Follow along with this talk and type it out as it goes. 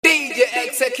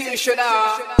Executioner.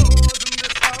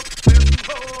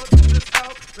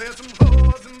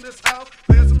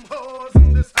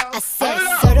 I said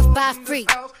certified free,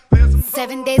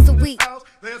 7 days a week.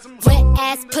 Wet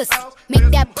ass pussy, make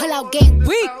that pull out game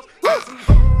weak.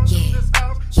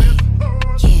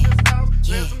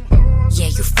 Yeah,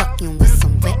 you fucking with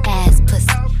some wet ass pussy.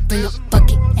 Bring a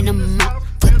bucket and a mop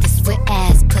for this wet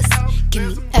ass pussy.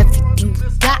 Give me everything you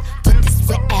got for this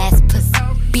wet ass pussy.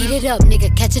 Beat it up,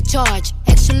 nigga, catch a charge.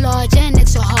 Extra large and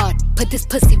extra hard. Put this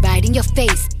pussy right in your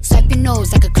face. Swipe your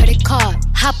nose like a credit card.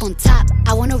 Hop on top,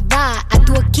 I wanna ride. I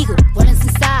do a giggle, what is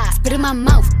inside? Spit in my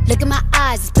mouth, look in my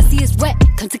eyes. This pussy is wet,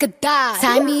 come take a dive.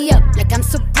 Tie me up like I'm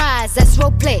surprised, that's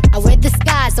roleplay. I wear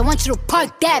disguise, I want you to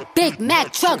park that Big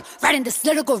Mac truck right in this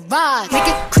little garage. Make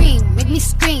it cream, make me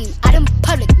scream. Out in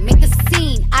public, make the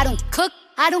scene. I don't cook,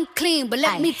 I don't clean, but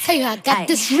let me tell you, I got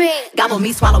this ring. Gobble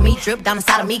me, swallow me, drip down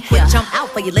inside of me. Quick jump out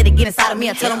for you, let it get inside of me.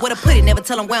 I tell them where to put it, never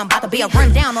tell them where I'm about to be. I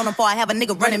run down on them before I have a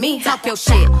nigga running me. Talk your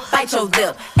shit, bite your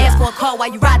lip. Ask for a call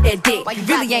while you ride that dick. You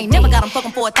really ain't never got him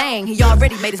fucking for a thing. He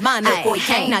already made his mind up before he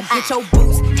came. Now get your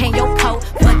boots, hang your coat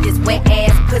for this wet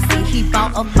ass pussy. He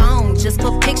bought a phone just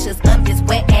for pictures of this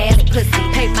wet ass pussy.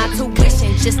 Paid my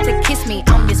tuition just to kiss me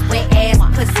on this wet ass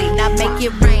pussy. Now make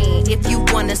it rain if you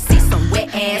wanna see some wet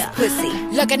ass pussy.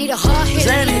 Look, I need a hard hit,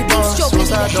 I need a deep stroke, I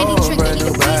need a Henny drink, I need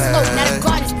a free smoke, not a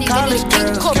garnish nigga, I need a pink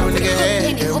coat, with a hook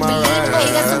in it, hope me in, hey,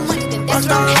 got some money, then that's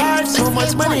what I'm having. So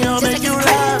much money, I'll make you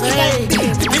laugh, hey.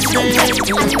 Bitch,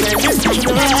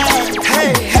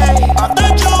 hey, off the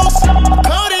juice,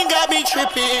 coding got me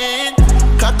tripping.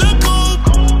 Cut the coupe,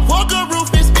 walker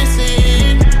roof is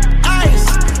missing. Ice,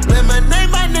 lemonade,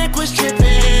 my neck was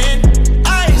tripping.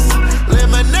 Ice,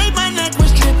 lemonade, my neck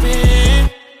was tripping.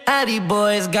 Addy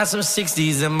boys got some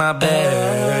 60s in my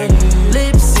bag.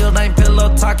 Lips sealed, ain't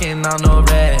pillow talking on no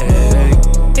rag.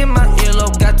 In my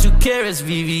earlobe, got 2 carats,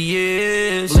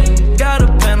 VVS. Got a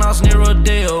penthouse near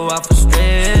Rodeo, out for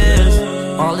stress.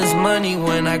 All this money,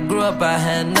 when I grew up, I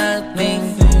had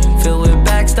nothing. Filled with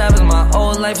backstabbing, my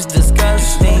whole life is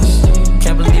disgusting.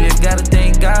 Can't believe it, gotta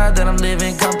thank God that I'm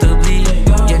living comfortably.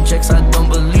 Getting checks, I don't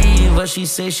believe, but she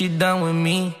say she done with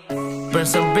me. Burn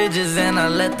some bridges and I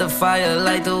let the fire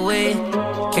light the way.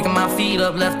 Kicking my feet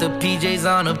up, left the PJs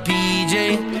on a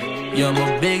PJ. Yeah, I'm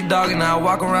a big dog and I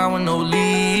walk around with no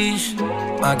leash.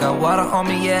 I got water on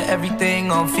me, yeah, everything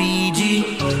on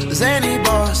Fiji. Zany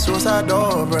boss, suicide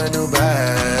door, brand new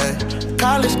bag.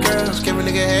 College girls, give a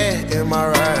nigga head in my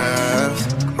raps.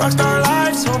 Rockstar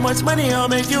life, so much money, I'll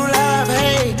make you laugh.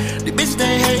 Hey, the bitch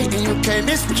they hate and you can't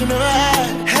miss what you never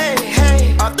had.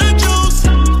 Hey, off the juice,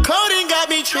 coding got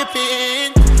me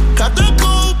tripping. Cut the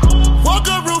coupe,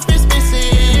 walker roof is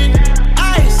missing.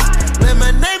 Ice,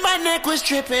 lemonade, my neck was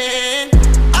tripping.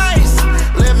 Ice,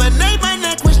 lemonade, my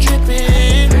neck was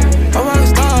tripping. I'm a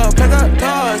star, pack up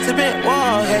doors, tipping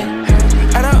walls, hey.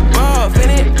 Add up raw,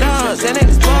 finish dogs, and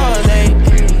explores, hey.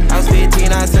 I was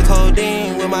 15, I took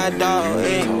codeine with my dog,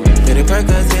 hey. Did it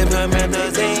Percocet, put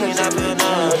methazine, I feel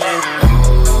numb, hey.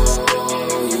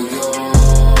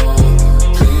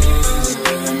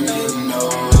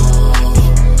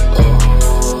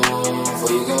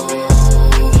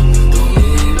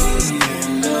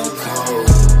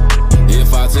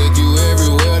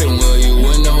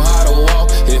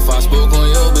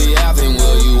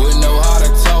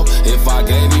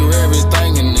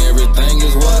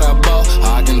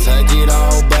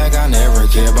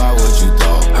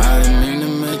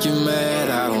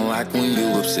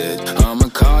 I'ma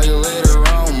call you later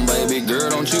on, baby girl,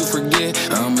 don't you forget.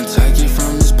 I'ma take you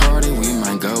from this party, we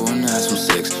might go and have some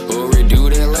sex. Or we do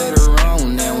that later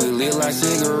on, now we lit like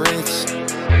cigarettes.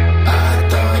 I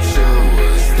thought you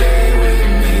would stay with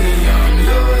me, I'm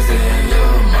yours and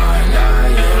you're mine, I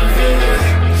am yours.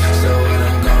 So what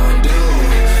I'm gonna do,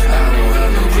 I don't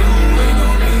have no clue, ain't no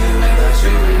me without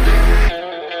you.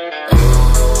 Oh,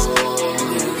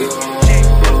 you're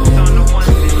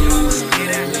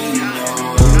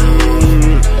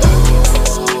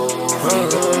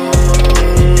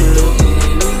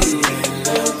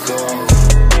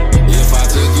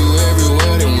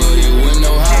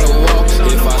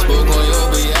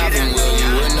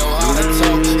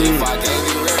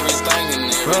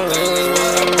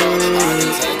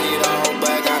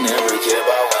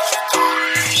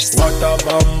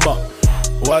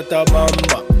what a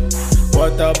bamba,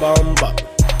 what a bamba,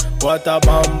 what a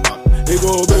bamba. He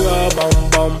go bring a bam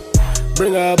bam,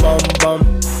 bring a bam bam,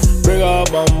 bring a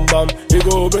bam bam. He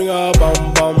go bring a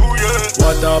bam bam.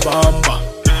 What a bamba,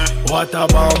 what a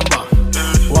bamba,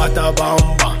 what a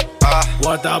bamba,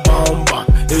 what a bamba.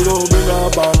 He go bring a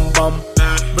bam bam,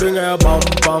 bring a bam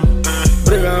bam,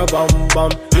 bring a bam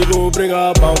bam. He go bring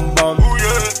a bam bam.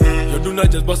 do not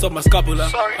just bust up my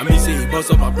scapula. I mean say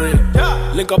bust up my brain.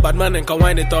 Link up bad man and can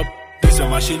wind it up. This a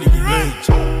machine in the range.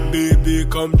 Baby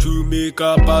come true, make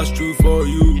a pass through for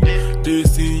you. They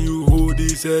see you hold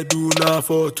this head, do not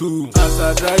for two. As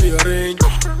I drive your range,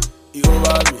 you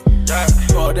over me.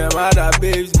 All them other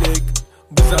babes make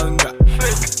buzanga.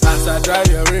 As I drive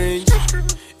your range,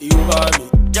 you over me.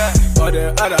 All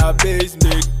them other babes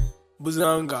make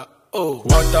buzanga. Oh,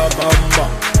 what a bamba,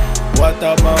 what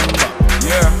a bamba,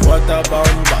 yeah, what a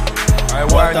bamba,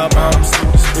 what a bamba.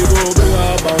 We go bring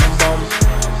a bam bam,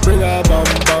 bring a bam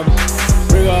bam,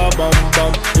 bring a bam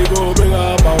bam. We go bring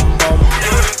a bam bam.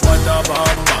 What a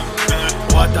bamba,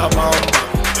 what a bamba,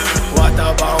 what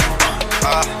a bamba,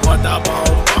 what a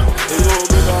bamba. We go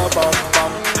bring a bam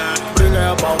bam, bring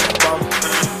a bam bam,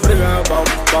 bring a bam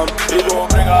bam. We go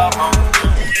bring a bam.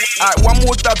 Alright, one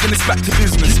more dab and it's back to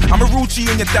business. I'm a real G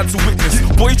and your dad's a witness.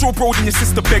 Boy draw broad and your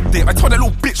sister begged it. I told that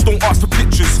little bitch don't ask for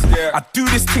pictures. I do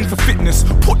this thing for fitness.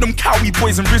 Put them cowie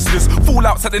boys and rizzlers.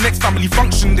 Fallouts at the next family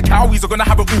function. The cowies are gonna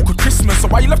have an awkward Christmas. So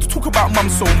why you love to talk about mum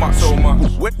so much?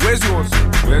 Where's yours?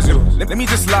 Where's yours? Let me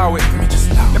just allow it.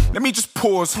 Let me just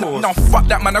pause. Now fuck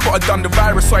that man, I gotta done the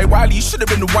virus. Sorry Wiley, you should've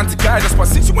been the one to guide us. But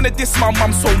since you wanna diss my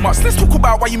mum so much, let's talk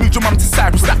about why you moved your mum to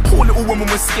Cyprus. That poor little woman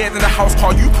was scared in the house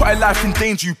car. You put her life in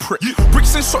danger, you prick.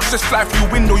 Bricks and shots just fly through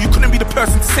your window. You couldn't be the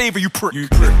person to save her, you prick.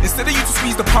 Instead of you to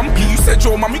squeeze the pumpy, you said,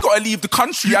 yo, mum, you gotta leave the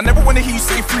country. I never wanna hear you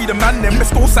say free the man then.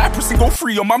 Let's go Cyprus and go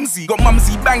free your mumsy. Got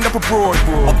mumsy banged up abroad.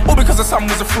 All because her son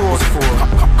was a fraud.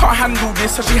 Can't handle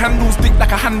this, so she handles dick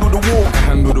like I handle the war.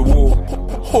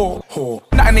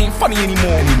 Nothing ain't funny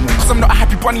anymore. Cause I'm not a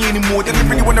happy bunny anymore. They didn't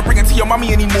really wanna bring it to your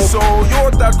mummy anymore. So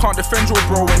your dad can't defend your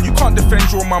bro and you can't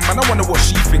defend your mum. And I wonder what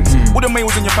she thinks. All the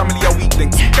males in your family are weak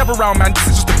links. Gather round, man, this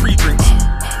is just a pre-drink.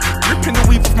 Ripping the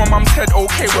weave off my mum's head,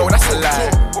 okay, well, that's a lie.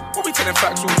 What we telling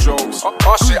factual jokes?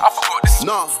 Oh shit, I forgot this.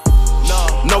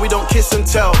 No, we don't kiss and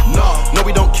tell. No,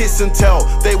 we don't kiss and tell.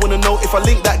 They wanna know if I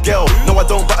link that girl. No, I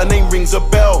don't, but her name rings a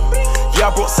bell. Yeah,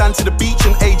 I brought Sam to the beach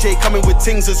and AJ coming with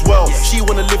things as well. She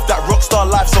wanna live that rockstar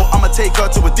life, so I'ma take her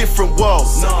to a different world.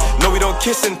 No, we don't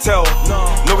kiss and tell.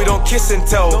 No, we don't kiss and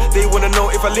tell. They wanna know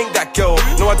if I link that girl.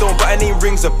 No, I don't, but her name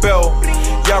rings a bell.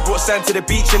 Yeah, I brought Sam to the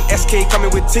beach and SK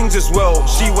coming with things as well.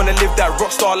 She wanna live that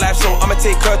rockstar life, so I'ma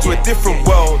take her to a different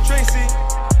world.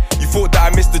 You thought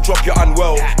that I missed the drop, you're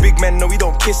unwell. Big men, no, we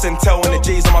don't kiss and tell. And the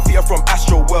J's on my feet are from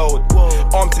Astro World.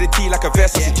 Arm to the T like a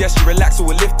vest, I suggest you relax or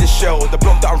we'll lift this shell. The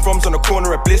block that I'm from's on the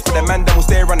corner of Bliss, but the man that was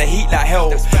there run the heat like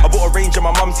hell. I bought a range of my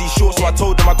mum's short, so I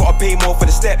told them I gotta pay more for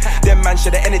the step. Them man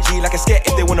share the energy like a sket.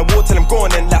 If they wanna war, tell them go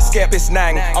on then, let's skep. It's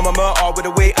nang. I'm a murder with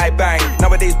the way I bang.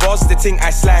 Nowadays bars is the thing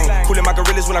I slang. Calling my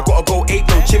gorillas when I gotta go 8,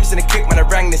 no chips in the click, man I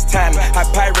rang this tan. Had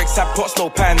Pyrex, had pots, no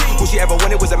pan. All she ever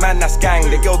wanted was a man that's gang.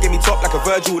 The girl gave me top like a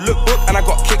Virgil lookbook, and I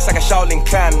got kicks like a Shaolin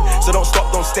clan. So don't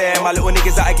stop, don't stare. My little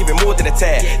niggas that I give it more than a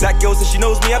tear. That girl says she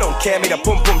knows me, I don't care. Made a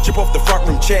pum pum chip off the front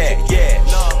room chair. Yeah.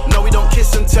 No, we don't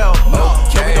kiss and tell. No,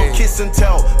 we don't kiss and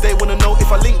tell. They wanna know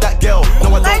if I link that girl.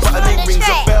 No, I don't, but her name rings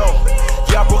a bell.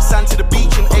 Yeah, I brought Sam to the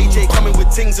beach and AJ coming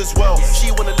with things as well.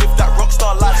 She wanna live that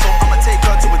rockstar life, so I'ma take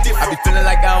her to a different. I be feeling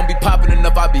like I don't be popping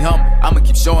enough, I be humble. I'ma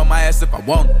keep showing my ass if I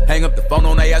want it. Hang up the phone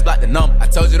on their ass, block the number. I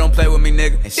told you don't play with me,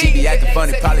 nigga. And she be acting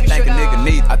funny, probably think a nigga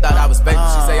need. I thought I was fake,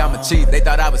 she say I'm a cheat. They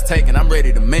thought I was taking, I'm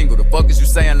ready to mingle. The fuck is you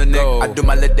saying, lil' nigga? I do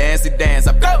my little dancey dance,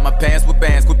 I fill up my pants with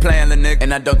bands, quit playing, lil' nigga.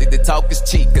 And I don't think the talk is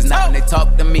cheap, cause now when they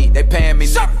talk to me, they paying me,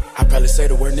 nigga. I probably say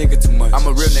the word nigga too much. I'm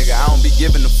a real nigga, I don't be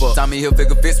giving a fuck. Tommy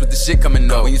Hilfiger fits with the shit coming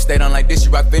up. When you stay down like this,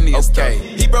 you rock Phineas. Okay.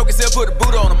 He broke his hip, put a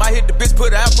boot on him. I hit the bitch,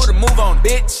 put her out, put a move on him.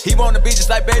 Bitch, he wanna be just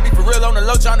like baby, for real on the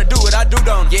low, tryna do what I do,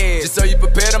 don't he? Yeah, just so you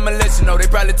prepared, I'ma let you know. They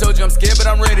probably told you I'm scared, but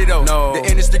I'm ready though. No, the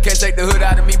industry can't take the hood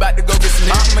out of me, bout to go get some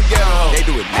hits from a ghetto. They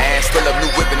do it mass, fill up new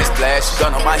whip in this flash.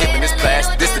 Gun on my hip in this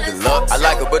plastic, this the deluxe. I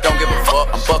like her, but don't give a fuck.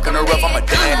 I'm fucking her up, I'm a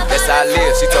damn. That's how I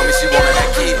live. She told me she wanted that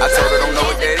kid. I told her don't know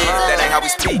what that is. That ain't how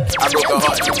we speak. I broke her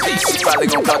heart to peace. She probably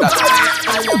gon' cut out.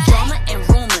 I love drama and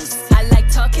rumors. I like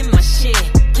talking my shit.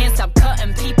 Can't stop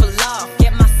cutting people off.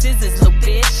 Get my scissors, little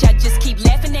bitch. I just keep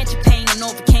laughing at your pain. I know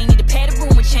if I can't need a pad of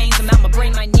room with chains, and my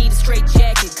brain might need a straight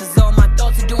jacket. Cause all my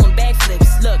thoughts are doing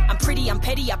backflips. Look, I'm pretty, I'm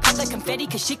petty. I pop like confetti,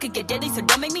 cause shit could get deadly. So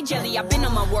don't make me jelly. I've been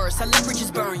on my worst. I let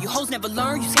bridges burn. You hoes never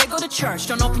learn. You scared, go to church.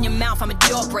 Don't open your mouth. I'm a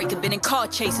deal breaker. Been in car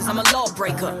chases. I'm a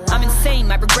lawbreaker. I'm insane.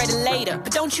 Might regret it later.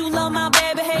 But don't you love my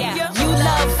bad behavior? You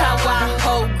love how I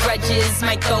hold grudges.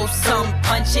 Might throw some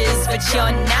punches, but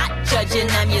you're not judging.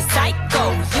 I'm your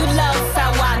psycho. You love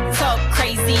how I talk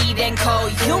crazy, then call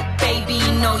you baby.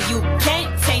 No, you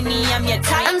can't tame me. I'm your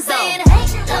type. I'm saying,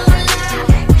 hey, don't lie.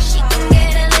 She can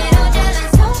get a little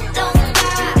jealous. So don't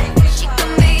lie. She can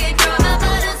be a drama,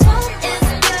 but her soul is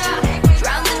dry.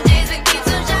 Round the days we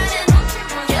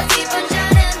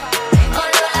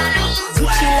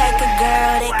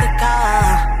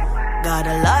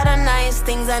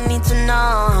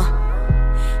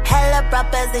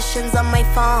propositions on my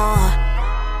phone.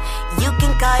 You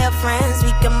can call your friends,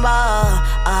 we can ball.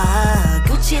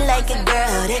 Gucci like a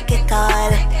girl, they can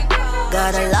call.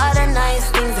 Got a lot of nice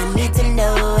things I need to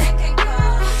know.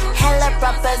 Hella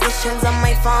propositions on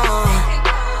my phone.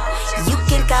 You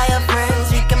can call your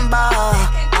friends, we can ball.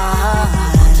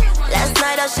 Last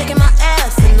night I was shaking my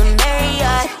ass in the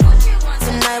Marriott.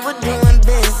 Tonight we're doing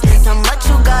business, how much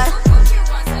you got?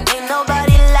 Ain't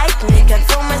nobody like me, can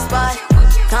fill my spot.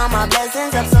 Count my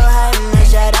blessings up so high, and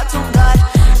shout out to God.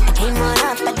 I came on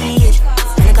up, I did.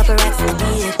 Spend a couple racks, I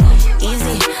did.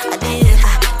 Easy, I did.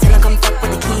 Till I come fuck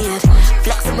with the kid.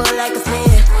 Flexible like a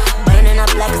smith, burning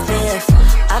up like a spiff.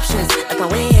 Options like my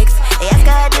wigs. They ask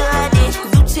how I do, I did.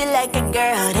 Gucci like a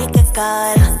girl, they could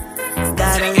call.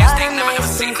 Got a lot of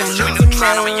nice things I need to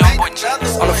know.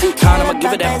 On a full time, I'ma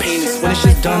give it that penis. When this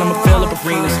shit's done, I'ma fill up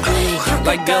arenas.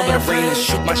 Like Velvet arenas,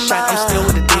 shoot my shot, I'm still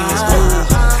with the demons.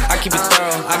 I keep it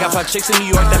thorough. I got 5 chicks in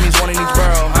New York, that means one in each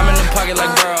borough. I'm in the pocket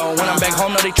like Burrow. When I'm back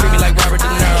home, no, they treat me like Robert De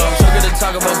Niro. Took her to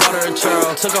talk about butter and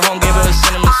churl. Took her home, gave her a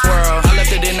cinnamon swirl. I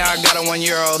left it in, now I got her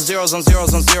 €1. Zeros on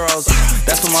zeros on zeros.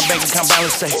 That's what my bank account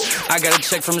balance say. I got a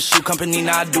check from a shoe company,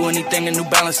 now I do anything a New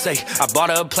Balance say. I bought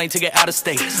her a plane ticket out of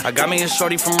state. I got me a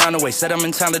shorty from Roundaway, said I'm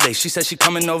in town today. She said she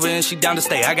coming over and she down to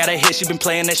stay. I got a hit, she been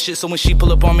playing that shit, so when she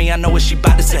pull up on me, I know what she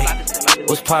bout to say.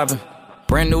 What's poppin'?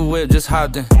 Brand new whip, just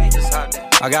hopped in.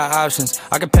 I got options,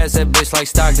 I can pass that bitch like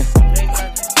Stockton.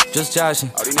 Just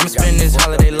joshing, I'ma spend this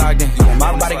holiday locked in.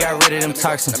 My body got rid of them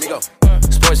toxins.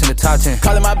 Sports in the top 10.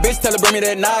 Callin' my bitch, tell her bring me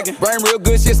that noggin. Brain real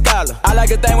good, shit scholar. I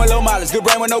like a thing with low mileage, good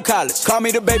brain with no college. Call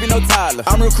me the baby, no Tyler.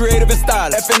 I'm real creative and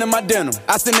stylish. F in my denim.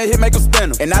 I send that hit, make them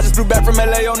spin 'em. And I just flew back from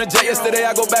LA on the jet yesterday.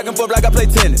 I go back and forth like I play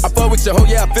tennis. I fuck with your hoe,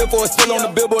 yeah, I feel for it. Still on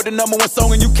the Billboard, the #1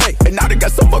 song in UK. And now they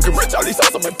got so fucking rich, all these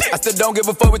songs on my dick. I still don't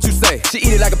give a fuck what you say. She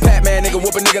eat it like a Pac-Man, nigga.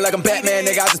 Whoop a nigga like I'm Batman,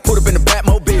 nigga. I just put up in the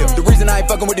Batmobile. The reason I ain't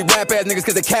fucking with these rap ass niggas,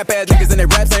 cause they cap ass niggas and their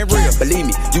raps ain't real. Believe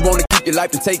me, you wanna keep your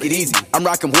life and take it easy. I'm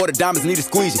rocking water, diamonds need a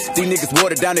squeegee. These niggas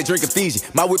water down, they drinking Fiji.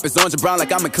 My whip is orange and brown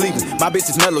like I'm in Cleveland. My bitch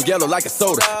is mellow yellow like a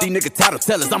soda. These niggas title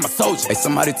tellers, I'm a soldier. Hey,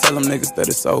 somebody tell them niggas that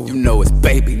it's over. You know it's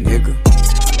baby, nigga.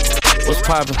 What's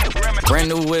poppin'? Brand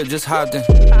new whip, just hopped in.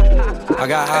 I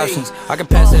got options, I can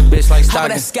pass that bitch like Stockton.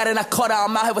 That scattered, I caught her,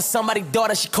 I'm out here with somebody's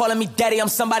daughter. She calling me daddy, I'm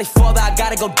somebody's father. I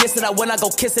gotta go diss it, when I go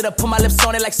kiss it, I put my lips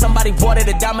on it like somebody watered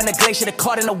it. Diamond in the glacier, the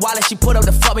card in the wallet. She put up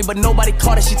to fuck me, but nobody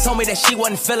caught it. She told me that she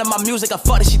wasn't feeling my music, I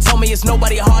fucked it. She told me it's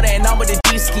nobody harder, and I'm with the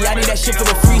D-ski. I need that shit for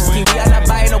the free ski. We are not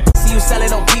buying no pussy, you sell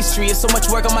it on B Street. It's so much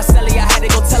work on my celly, I had to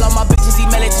go tell all my bitches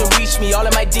email it to reach me. All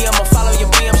in my DM, I'll follow your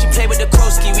BM. She played with the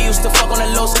Krosky, we used to fuck on the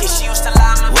low ski. She used to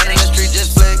lie on my in the street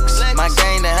just flex. My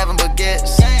gang to heaven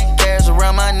baguettes. Cares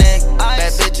around my neck.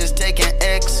 Bad bitches taking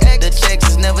X. The checks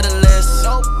is nevertheless.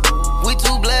 We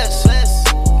too blessed.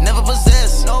 Never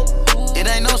possess. It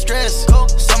ain't no stress.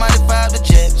 Somebody fired the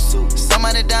jets.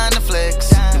 Somebody dying to flex.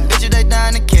 Them bitches they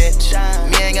dying to catch.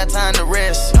 Me ain't got time to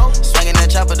rest. Swinging that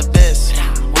chopper the best.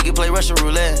 We can play Russian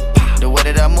roulette. The way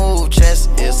that I move chest,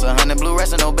 it's 100 blue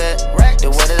rest and no bet. The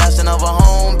way that I send over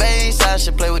home base, I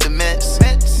should play with the Mets.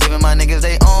 Giving my niggas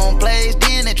they own plays,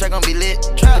 DNA track gon' be lit.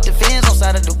 With the fins on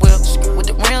side of the whip, with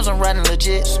the rims I'm riding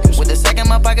legit. With the sack in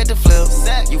my pocket to flip,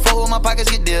 you fuck with my pockets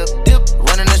get dipped.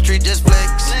 Running the street just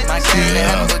flex, my gang they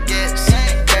having baguettes.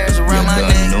 Cares around my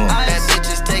neck, bad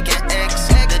bitches taking X.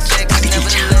 The check is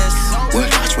nevertheless.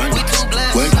 World boss,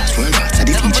 I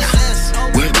did teacher.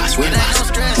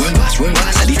 World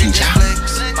boss, I did teacher.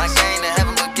 My gang they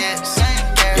having baguettes.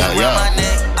 Yo,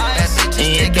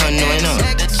 ain't done no, you know.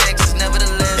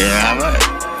 Yeah, man.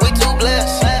 We too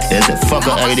blessed. There's a fuck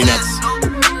up already now.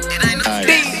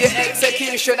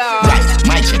 DJEXECUTIONER. Right,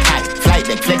 my check high. Flight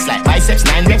deck flex like biceps.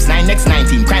 9 reps, 9 next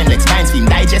 19. Crime legs, spine stream.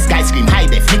 Digest, guy scream. High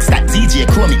def. Mix that DJ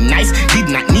chromic nice. Did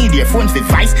not need your phone for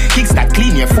vice. Kicks that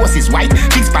clean, your force is white.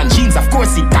 Fix pan jeans, of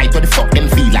course it tight. What the fuck them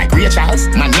feel like? Ray Charles.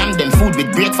 Man, yam them food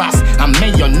with breakfast. I'm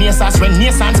mayonnaise sauce. When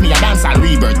naissance, me a dance and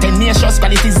rebirth. 10 nations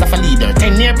qualities of a leader.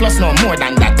 10 year plus no more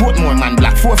than that. Portmore man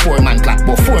black. 4 man clap.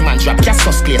 But 4 man drop.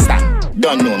 Cassos clear stand.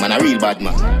 Don't know man, a real bad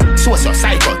man. Source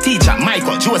psycho, teacher,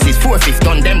 Michael, Joseph, 4/5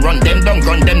 done them, run them down,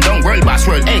 gun them down. World boss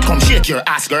world, hey, come shake your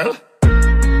ass, girl.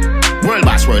 World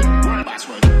boss world.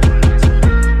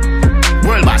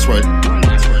 World boss world.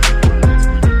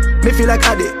 Me feel like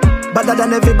Addy, better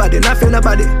than everybody, not feel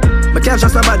nobody. Me can't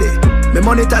trust nobody. Me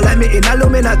monitor like me in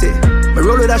Illuminati. Me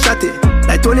roll with a shotty,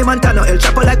 like Tony Montana, El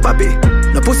Chapo like Papi.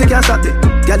 No pussy can't stop it.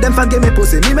 Girl them fan give me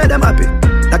pussy, me make them happy.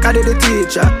 like I did the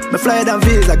teacher. Me flyer than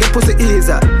visa, get pussy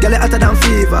easier. Girl, it hotter than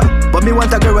fever. But me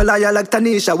want a girl liar like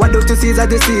Tanisha. What do to Caesar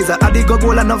the Caesar? I dig go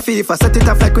goal and no FIFA. Set it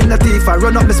off like Queen Latifah.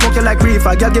 Run up me smoking like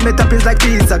reefer. Girl, give me toppings like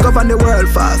pizza. Govern the world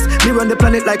fast. Me run the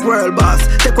planet like world boss.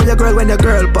 Take on your girl when your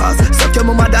girl pass. Suck your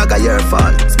mama dog a your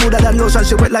fault. Smoother than lotion,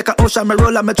 she wet like an ocean. Me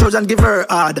roll on my Trojan, give her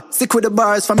hard. Sick with the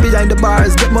bars from behind the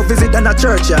bars. Get more visit than a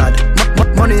churchyard.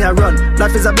 Money I run.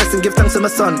 Life is a blessing, give thanks to my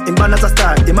son. Him born as a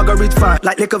star, him a go reach far.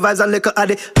 Like liquor vibes and liquor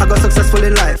addy, I got successful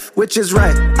in life, which is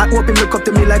right. I hope him look up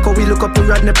to me like how we look up to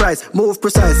Rodney Price. Move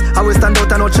precise, I will stand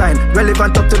out and outshine.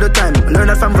 Relevant up to the time, learn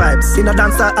that from vibes. In a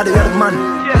dancer, I the other man.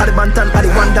 I the bantan, I the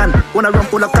one dan. Wanna run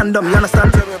full of condom, you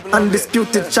understand?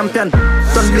 Undisputed champion.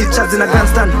 Turn bleachers in a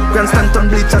grandstand. Grandstand turn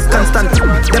bleachers constant.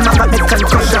 Them a got neck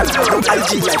concussion. No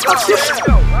IG like obsession.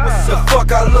 The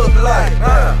fuck I look like?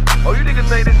 Oh, you niggas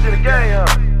think this shit a game, huh?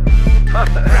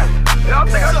 Y'all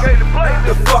think I came to play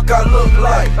this? The fuck I look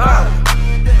like?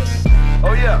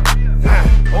 Oh yeah.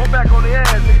 On back on the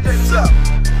ass, nigga, check this out.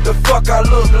 The fuck I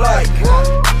look like?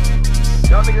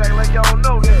 Y'all niggas act like y'all don't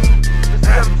know that. This is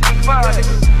 17.5,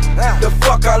 nigga. The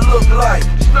fuck I look like?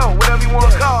 Snow, whatever you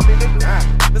wanna call me,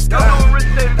 nigga. Let's go. Y'all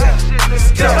originated that shit,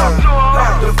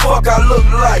 nigga. The fuck I look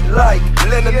like?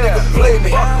 Let a nigga play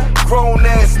me. Grown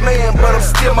ass man, but I'm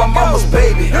still my mama's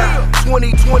baby.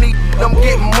 2020, I'm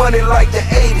getting money like the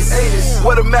 80s.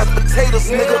 What a mashed potatoes,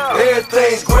 nigga,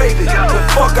 everything's gravy. The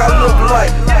fuck I look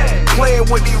like? Playing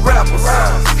with these rappers.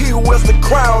 He who wears the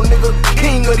crown, nigga,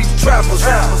 king of these trappers.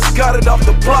 Got it off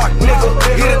the block, nigga,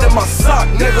 get it in my sock,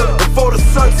 nigga. Before the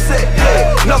sunset,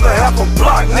 yeah, another half a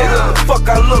block, nigga. The fuck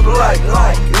I look like?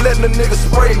 Letting the nigga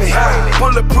spray me.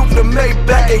 Bulletproof the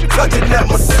Maybach, ain't clutching that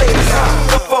Mercedes.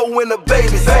 Before when the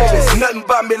babies, nothing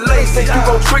by me lazy. You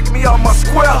gon' trick me on my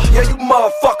square? Yeah, you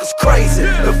motherfuckers crazy.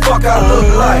 The fuck I look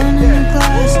like?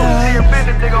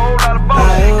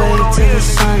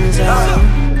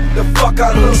 The fuck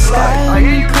I look like? I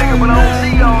hear you nigga, but I don't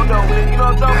see y'all though. You know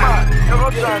what I'm talking about? That's what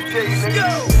I'm trying to tell you, nigga.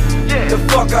 Yeah. The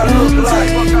fuck I look like?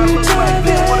 The fuck I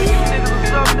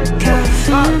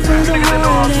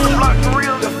look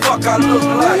like? The fuck I look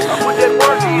like? I put that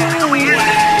work in, nigga, we in it.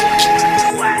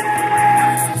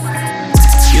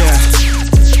 Yeah,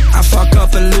 I fuck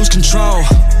up and lose control.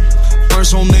 Burn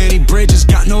so many bridges,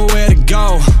 got nowhere to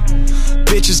go.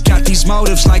 Bitches got these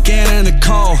motives like Anna and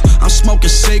Nicole. I'm smoking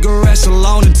cigarettes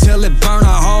alone until it burn a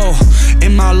hole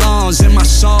in my lungs, in my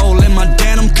soul, in my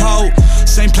denim coat.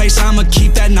 Same place I'ma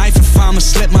keep that knife if I'ma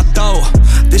slit my throat.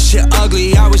 This shit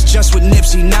ugly, I was just with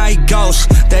Nipsey, now he ghost.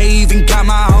 They even got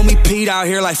my homie Pete out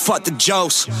here like fuck the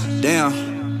jokes.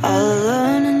 Damn. All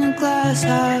alone in the glass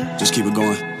house. Just keep it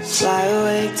going. Fly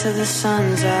away till the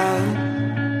sun's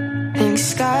out. Pink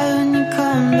sky when you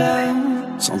come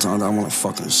down. Sometimes I wanna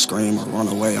fucking scream or run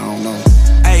away, I don't know.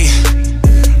 Ayy,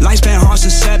 life's been hard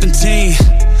since 17.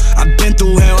 I've been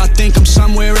through hell, I think I'm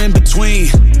somewhere in between.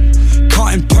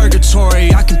 Caught in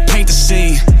purgatory, I can paint the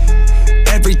scene.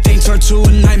 Everything turned to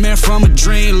a nightmare from a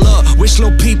dream. Look, wish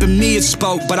Lil Peep and me had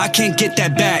spoke, but I can't get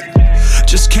that back.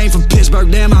 Just came from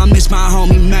Pittsburgh, damn, I miss my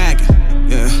homie Mac.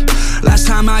 Yeah. Last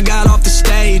time I got off the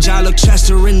stage, I looked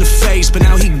Chester in the face, but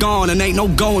now he gone and ain't no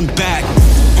going back.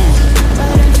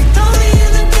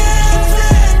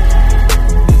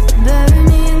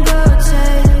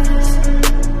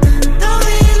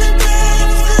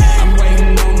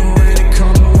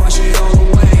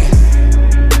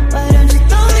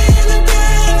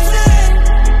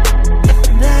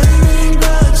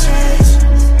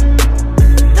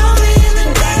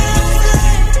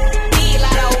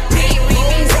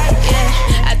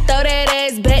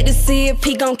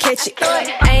 He gon' catch it.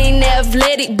 I ain't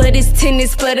athletic, but it's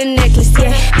tennis for the necklace,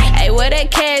 yeah. Hey, where that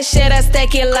cash at? I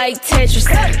stack it like Tetris.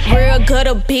 Real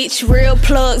gutter bitch, real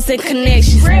plugs and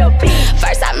connections.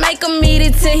 First I make him eat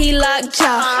it till he locked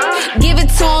jaw. Give it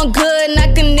to him good,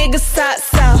 knock a nigga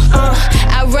socks off.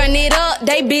 I run it up,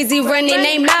 they busy running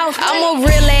they mouth. I'm a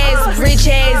real ass, rich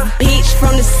ass bitch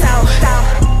from the south.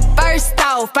 First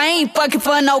off, I ain't fucking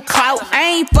for no clout. I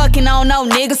ain't fucking on no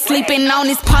nigga sleeping on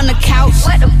his partner couch.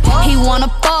 He wanna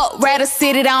fuck, rather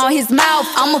sit it on his mouth.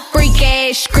 I'm a freak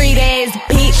ass, street ass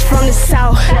bitch from the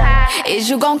south. Is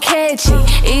you gon' catch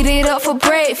it? Eat it up for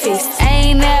breakfast. I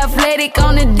ain't athletic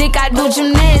on the dick, I do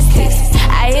gymnastics.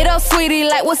 I hit up sweetie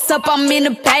like what's up, I'm in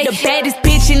the bay. The baddest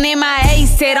bitch in MIA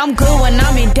said I'm good when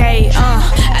I'm in day.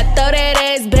 I throw that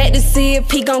ass back to see if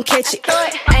he gon' catch it.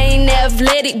 I ain't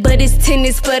athletic, but it's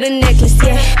tennis for the necklace,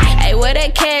 yeah. Hey, where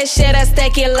that cash at? I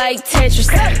stack it like Tetris.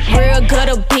 Real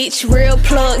gutter bitch, real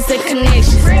plugs and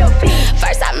connections.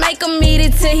 First I make him eat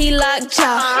it till he locked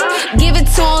jaw. Give it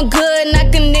to him good,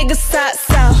 knock a nigga socks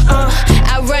off.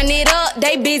 I run it up,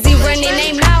 they busy running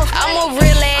they mouth. I'm a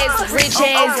real bitch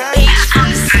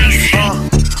ass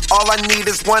bitch. All I need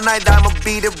is one night, I'ma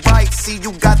beat it right. See,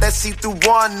 you got that see-through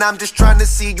one. I'm just trying to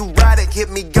see you ride it. Hit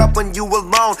me up when you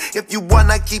alone. If you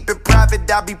wanna keep it private,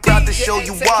 I'll be proud to show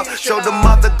you off. Show them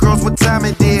other girls what time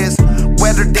it is.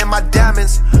 Wetter than my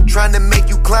diamonds. Trying to make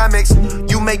you climax.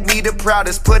 You make me the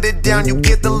proudest. Put it down, you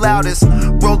get the loudest.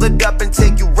 Roll it up and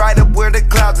take you right up where the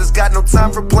clouds is. Got no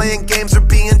time for playing games or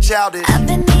being childish. I've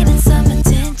been needing some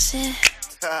attention.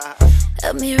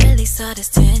 Help me release all this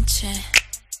tension.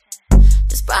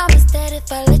 Just promise that if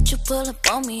I let you pull up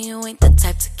on me, you ain't the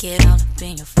type to get all up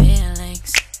in your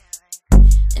feelings.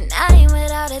 And I ain't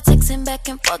with all that texting back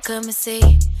and forth, come and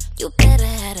see. You better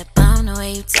have that bomb the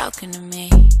way you talking to me.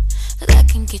 Cause I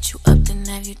can get you up then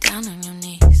have you down on your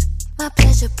knees. My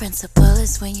pleasure principle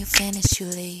is when you finish, you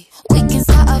leave. We can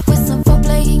start off with some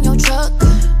foreplay in your truck.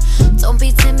 Don't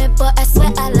be timid, but I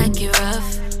swear I like it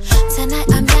rough. Tonight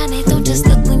I'm down, it don't just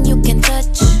look when you can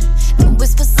touch. And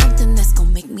whisper something that's gonna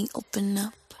make me open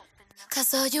up.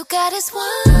 Cause all you got is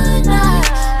one night.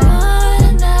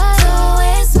 Don't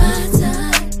waste my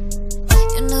time.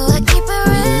 You know I keep it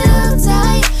real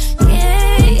tight.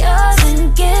 Get yours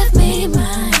and give me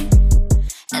mine.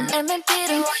 And let me be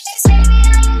the one you say.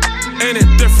 Ain't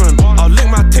it different? I'll lick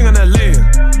my ting in LA.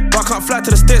 But I can't fly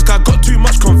to the States, cause I got too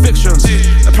much convictions.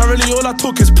 Apparently all I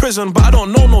took is prison, but I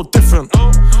don't know no different.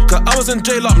 Cause I was in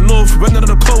jail up north, went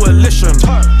under the coalition.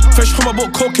 Fresh home, I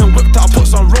bought coke and whipped out, I put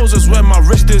some roses where my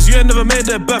wrist is. You ain't never made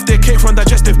their birthday cake from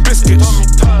digestive biscuits.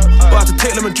 But I had to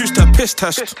take lemon juice to a piss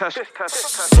test.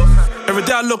 Every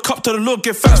day I look up to the Lord,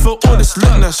 give thanks for all this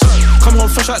litness. Come home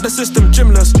fresh out the system,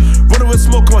 gymless. Running with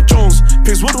smoke on my Jones.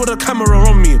 Pigs wood with a camera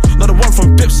on me, not the one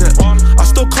from Dipset. I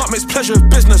still can't mix pleasure with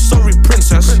business, sorry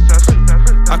princess.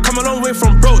 I come a long way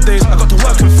from broke days, I got to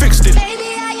work and fixed it.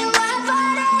 Baby, are you up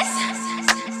for this?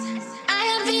 I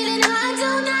am feeling hot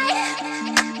tonight.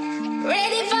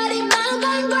 Ready for the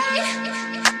mountain break.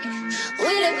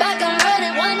 Wheel it back and run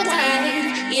it one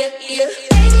time. Yeah, yeah.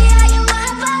 Baby, are you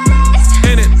up for this?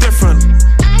 Ain't it different?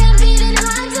 I am feeling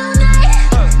hot tonight.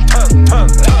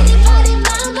 Ready for the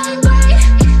mountain break.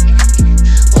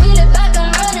 Wheel it back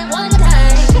and run it one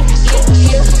time.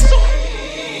 Yeah, yeah.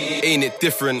 Ain't it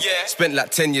different? Spent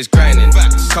like 10 years grinding.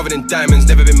 Covered in diamonds,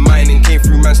 never been mining. Came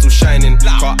through, man, still shining.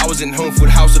 Car, I was in home for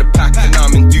the house with a pack, and now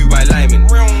I'm in Dubai liming.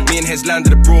 Me and Hez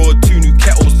landed abroad, 2 new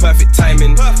kettles, perfect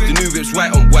timing. The new whip's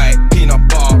white on white, peanut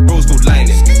butter, rose gold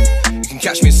lining. You can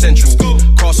catch me in Central.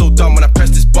 Car so done when I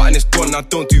press this button, it's gone. I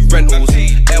don't do rentals.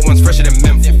 Air one's fresher than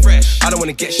menthol. I don't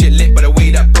wanna get shit lit, but the way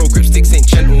that bro grip sticks ain't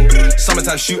gentle.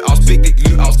 Summertime shootouts, big dick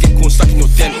loot outs, get corn stuck in your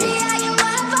dental.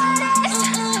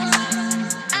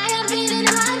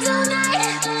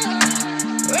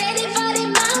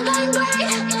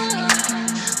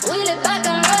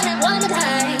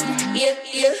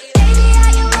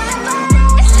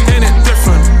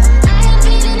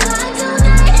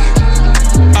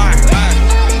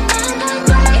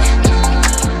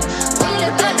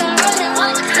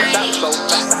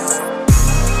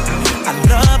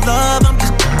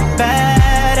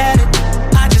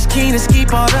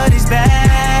 All of these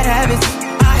bad habits.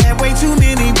 I had way too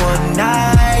many one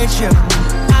nights, yeah.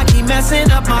 I keep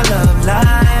messing up my love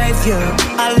life, yeah.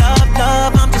 I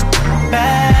love, I'm just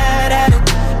bad at it.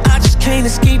 I just can't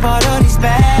escape all of these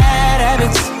bad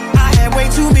habits. I had way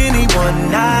too many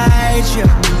one nights, yeah.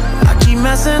 I keep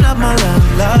messing up my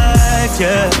love life,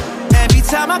 yeah. Every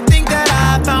time I think that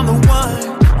I found the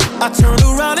one, I turn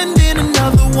around and then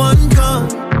another one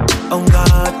comes. Oh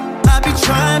God, I be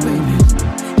trying, baby.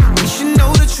 You should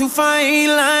know the truth, I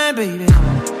ain't lying, baby.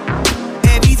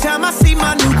 Every time I see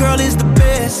my new girl is the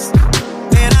best,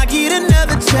 then I get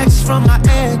another text from my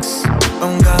ex.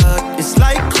 Oh God, it's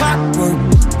like clockwork.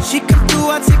 She come through,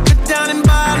 I take her down and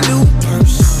buy a new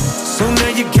purse. So now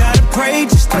you gotta pray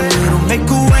just a little, make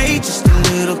a way just a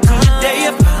little. Till the day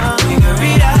I finally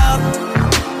figure it out.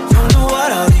 Don't know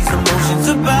what all these emotions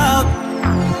about,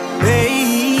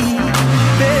 baby.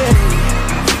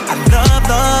 I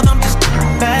love, I'm just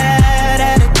bad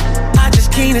at it. I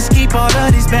just can't escape all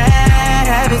of these bad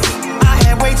habits. I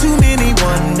had way too many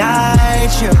one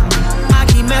nights, yeah. I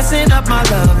keep messing up my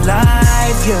love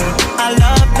life, yeah. I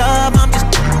love, I'm just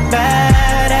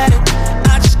bad at it.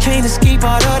 I just can't escape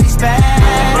all of these bad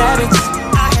habits.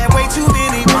 I had way too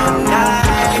many one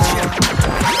nights, yeah.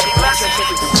 I keep messing.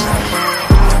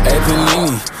 Hey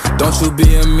Panini, don't you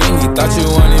be a meanie. Thought you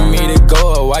wanted me to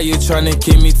go, why you tryna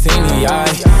keep me teeny?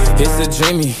 It's a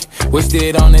dreamy, wished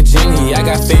it on a genie. I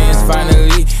got fans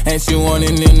finally, ain't you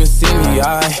wanting them to see me?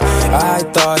 I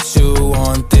thought you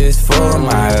want this for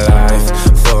my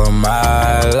life, for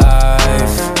my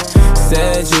life.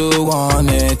 Said you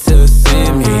wanted to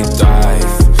see me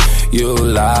thrive. You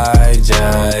lie,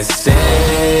 just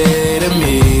say to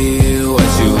me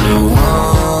what you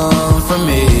want from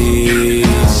me.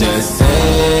 Just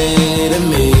say to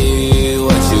me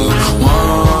what you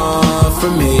want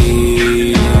from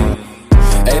me.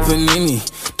 Hey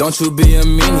Panini, don't you be a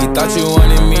meanie. Thought you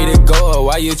wanted me to go,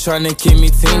 why you tryna keep me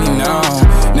teeny now?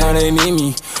 Now they need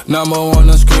me, number one,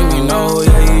 no screaming. No,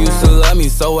 yeah, you used to love me,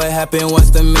 so what happened,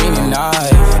 what's the meaning?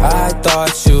 I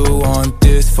thought you want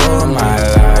this for my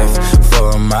life,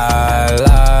 for my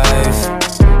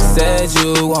life. Said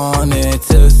you wanted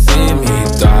to see me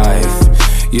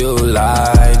thrive, you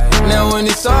lied. Now when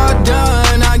it's all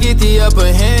done, I get the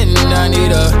upper hand. I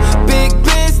need a big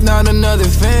bitch, not another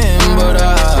fan, but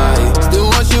I still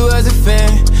want you as a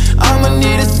fan. I'ma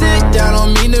need to sit down,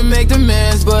 don't mean to make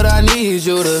demands, but I need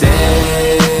you to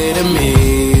say to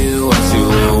me what you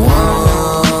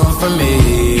want from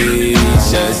me.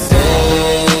 Just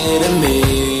say to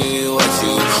me what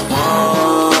you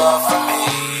want from me.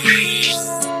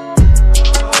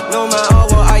 No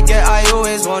matter what I get, I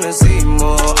always wanna see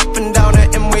more. Up and down the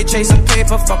M-way, chasing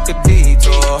paper, fuck a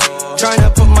detour.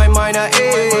 Tryna put my mind at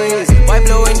ease by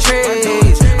blowing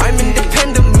trees. I'm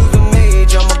independent, moving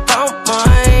major, I'm about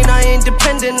mine. I ain't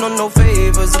dependent on no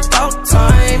favors, about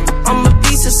time. I'm a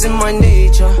beast, it's in my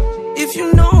nature. If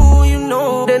you know, you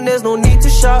know, then there's no need to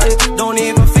shout it. Don't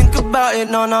even think about it,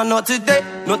 no, no, not today.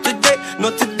 Not today,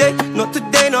 not today, not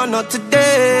today, no, not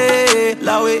today.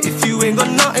 Allow it if you ain't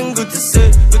got nothing good to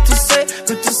say. Good to say,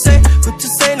 good to say, good to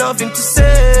say, nothing to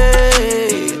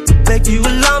say. Beg you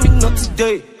allow me not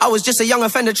today. I was just a young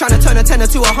offender trying to turn a 10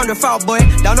 to 100 foul boy.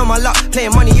 Down on my luck,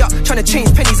 playing money up, trying to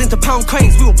change pennies into pound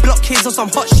coins. We were block kids on some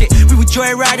hot shit. We would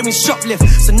joyride and we shoplift.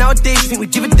 So nowadays you think we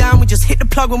give it down, we just hit the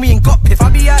plug when we ain't got piff. I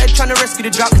be out here trying to rescue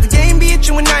the drought, cause the game be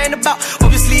itching when I ain't about.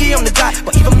 Obviously I'm the guy,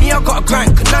 but even me I got a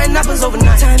grind, cause nothing happens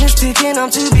overnight. Time is ticking,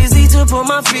 I'm too busy to put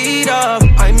my feet up.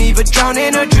 I'm either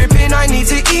drowning or dripping, I need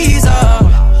to ease up.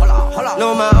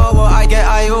 No matter what I get,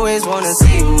 I always wanna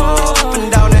see more. Up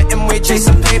and down the M-way,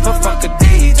 chasing paper, fuck a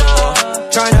detour.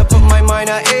 Tryna put my mind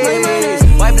at ease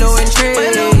by blowing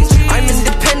trees. I'm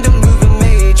independent, moving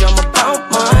major, I'm about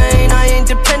mine. I ain't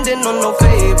dependent on no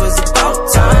favors,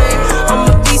 about time. I'm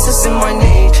a beast, it's in my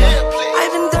nature.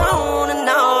 I've been down and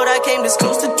out, I came this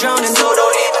close to drowning, so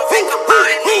don't even think about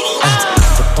it.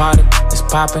 The party is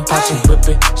poppin', she whip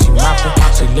it, she moppin',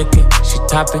 she lick it, she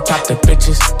top it. Top the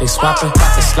bitches, they swappin'.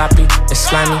 It's sloppy, it's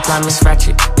slimy, it's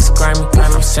ratchet, it's grimy.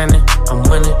 I'm sending, I'm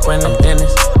winning, I'm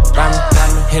Dennis.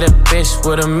 Hit a bitch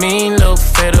with a mean little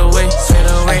fade away.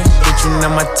 Bitch, you know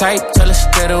my type, tell her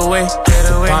straight away.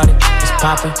 Party is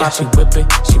poppin', she whip it,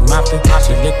 she moppin',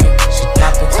 she lick it, she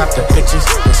top it. Top the bitches,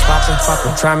 they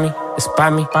swappin'. Try me, it's by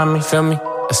me, feel me.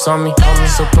 It's on me,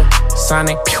 super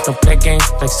sonic. Don't play games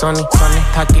like Sony.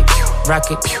 Pocket,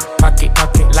 rocket, pocket,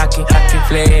 lock it,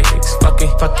 flex.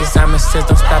 Fuck it, Simon says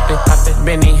don't stop it.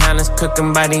 Benny Hanna's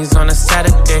cooking bodies on a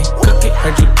Saturday. Cook it,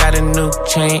 heard you got a new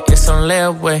chain, it's on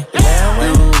layaway.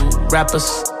 You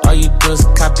rappers, all you do is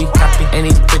copy. And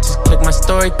these bitches click my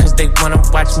story cause they wanna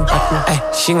watch me.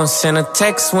 Ay, she gon' send a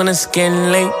text when it's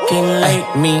getting late. Ay,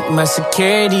 meet my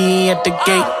security at the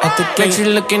gate. Bet you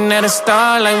looking at a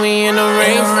star like we in the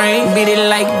rain. Beat it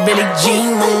like Billie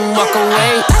Jean, moon walk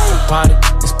away. Party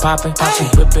is poppin', she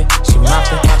whip it, she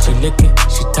moppin', she lick it,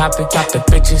 she top it. Top the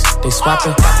bitches, they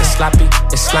swappin'. It's sloppy,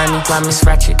 it's slimy, it's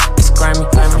ratchet, it's grimy.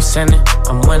 I'm sending,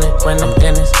 I'm winning, I'm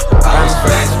Dennis.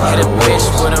 Hit a bitch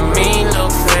with a mean little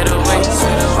fade away.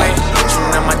 Bitch, you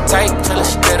know my type, tell her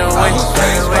straight away.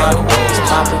 It's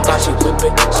poppin', she whip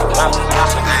it, she moppin'.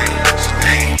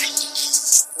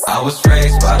 I was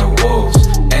raised by the wolves,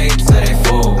 ate till they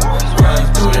fool. Run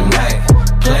through the night,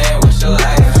 playing with your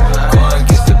life. Go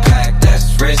against the pack,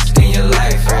 that's risking your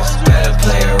life. Better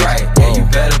play it right, yeah, you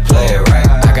better play it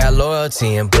right. I got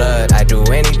loyalty and blood, I do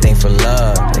anything for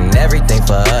love and everything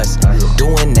for us.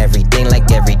 Doing everything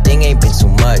like everything ain't been too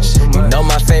much. You know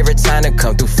my favorite time to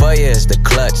come through for you is the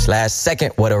clutch. Last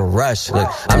second, what a rush. Look,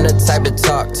 I'm the type to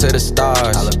talk to the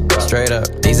stars. Straight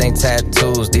up, these ain't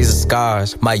tattoos, these are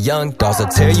scars. My young dogs will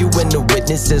tear you when the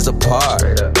witnesses apart.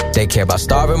 They care about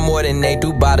starving more than they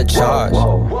do by the charge.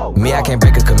 Me, I can't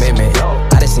break a commitment.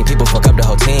 I done seen people fuck up the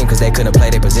whole team cause they couldn't play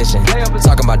their position.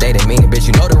 Talking about they didn't mean it, bitch.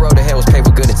 You know the road to hell was paved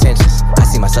with good intentions. I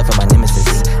see myself and my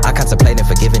nemesis. I contemplating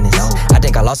forgiveness. I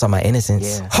think I lost all my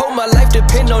innocence. Whole my life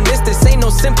depend on this ain't no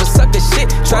simple sucker shit.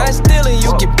 Try and steal and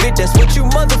you get bit, that's what you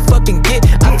motherfucking get.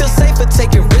 I feel safer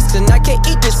taking risks and I can't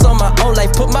eat this on my own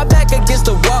life. Put my back against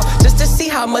the wall just to see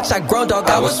how much I grown, dog.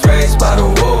 I was raised by the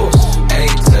wolves,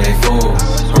 ate till they fool.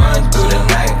 Run through the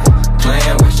night,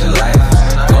 playing with your life.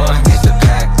 Go against the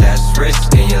pack, that's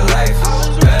risking your life.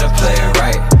 Better play it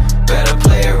right, better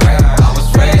play it right.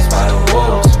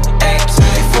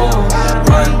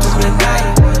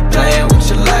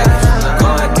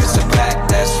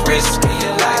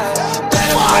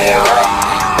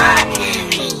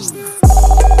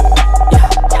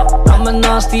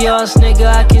 nasty ass nigga,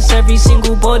 I kiss every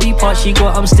single body part she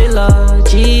got, I'm still a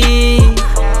G.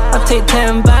 I take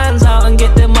 10 bands out and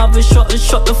get them other shot and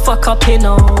shot the fuck up in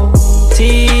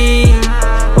OT.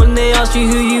 When they ask you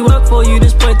who you work for, you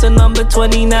just point to number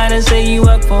 29 and say you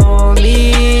work for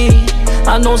me.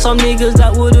 I know some niggas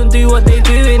that wouldn't do what they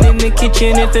doing in the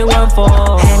kitchen if it weren't for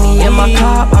Henny in my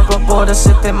cup, I got bored of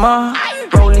sipping more.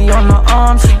 Rollie on her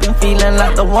arm, she been feeling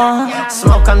like the one.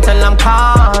 Smoke until I'm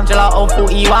calm, gelato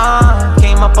 41.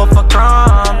 Came up off a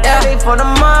crumb, yeah, for the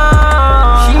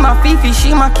mom. She my Fifi,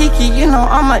 she my Kiki, you know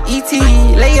I'm a ET.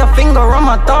 Lay a finger on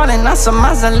my darling, that's a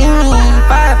Mazzolini.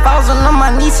 5,000 on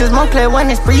my nieces, more clear when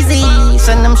it's breezy.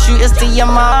 Send them shooters to your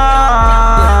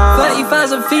mom.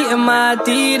 30,000 feet in my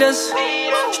Adidas.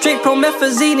 Straight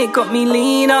promethazine, it got me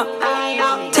lean up.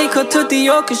 Take her to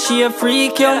Dior cause she a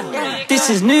freak, yo. This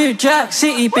is New Jack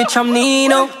City, bitch, I'm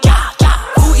Nino.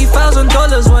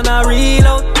 $40,000 when I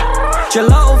reload.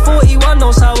 Gelato 41,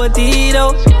 no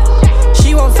sourdito.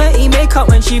 She want fatty makeup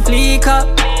when she fleek up.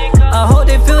 I hope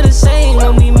they feel the same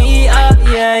when we meet up,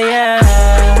 yeah, yeah.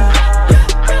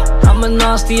 I'm a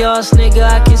nasty ass nigga,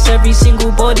 I kiss every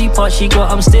single body part she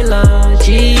got, I'm still a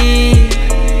G.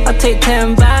 I take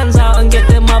 10 bands out and get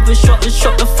them other shot and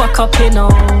shot the fuck up in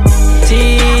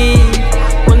OT.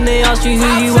 When they ask you who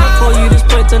you work for, you just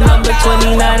point to number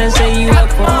 29 and say you work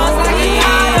for me.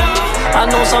 I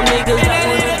know some niggas that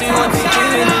wouldn't do what they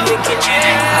doing in the kitchen.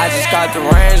 I just got the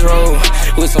Range Rover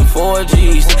with some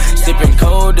 4Gs, sipping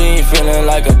codeine, feeling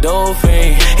like a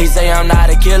dolphin. He say I'm not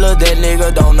a killer, that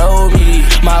nigga don't know me.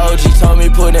 My OG told me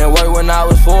put in work when I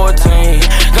was 14.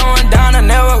 Going down a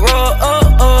narrow road,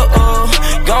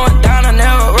 going down a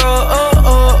narrow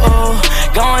road,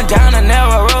 going down a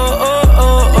narrow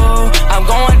road, I'm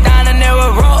going down a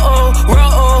narrow road.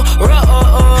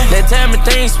 They tell me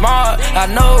things smart, I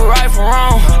know right from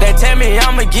wrong. They tell me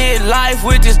I'ma get life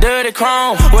with this dirty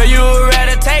chrome. Well, you would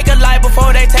rather take a life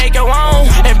before they take it wrong.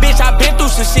 And bitch, I been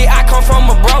through some shit, I come from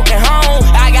a broken home.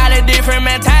 I got a different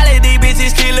mentality,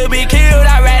 bitches kill or be killed.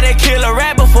 I'd rather kill a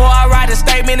rat before I write a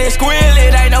statement and squeal.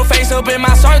 It ain't no face up in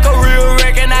my circle, real,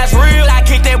 recognize real. I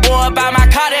kicked that boy up by my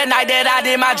car that night that I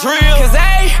did my drill. Cause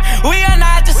hey, we are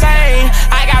not the same.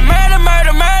 I got murder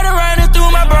running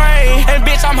through my brain. And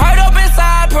bitch, I'm hurt up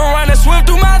inside, piranha swim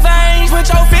through my veins. Put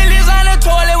your feelings on the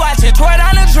toilet, watch it pour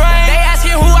down the drain. They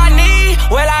asking who I need,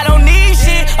 well I don't need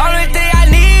shit. Only thing I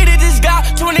need is this Glock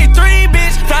 23,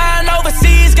 bitch. Flying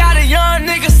overseas, got a young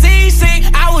nigga seasick.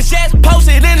 I was just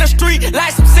posted in the street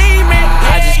like some cement.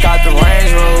 I just got the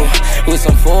Range Rover with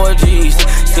some 4Gs,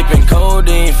 sipping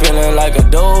codeine, feeling like a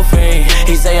dolphin.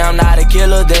 He say I'm not a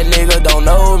killer, that nigga don't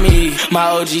know me.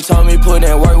 My OG told me put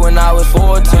in work when I was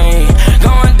 14.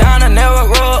 Going down a narrow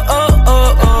road,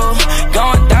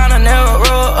 going down a narrow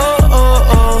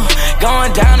road,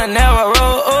 going down a narrow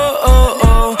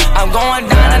road, I'm going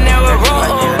down a narrow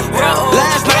road.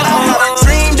 Last night I had a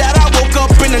dream that I woke up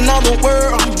in another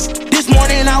world. This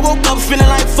morning I woke up feeling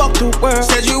like fuck the world.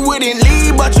 Said you wouldn't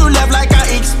leave, but you left like I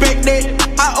expected.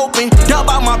 I opened up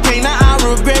out my pain, now I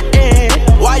regret it.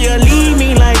 Why you leave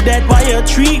me like that? Why you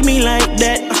treat me like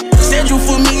that? Said you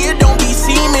for me, it don't be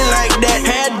seeming like that.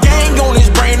 Had gang on his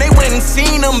brain, they went and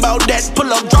seen him about that.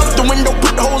 Pull up, drop the window,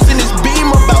 put holes in his beam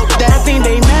about that. I think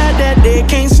they mad that they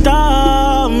can't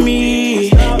stop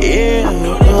me. Yeah.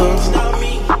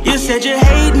 You said you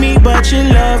hate me, but you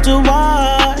love to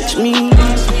watch me.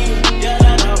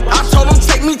 I told them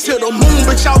take me to the moon,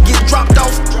 but y'all get dropped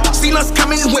off. Seen us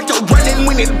coming with the running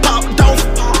when it popped off.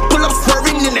 Pull up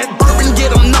swerving in that bourbon,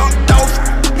 get them knocked off.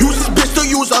 Use this bitch to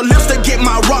use her lips to get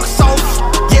my rocks off.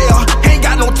 Yeah, ain't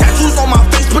got no tattoos on my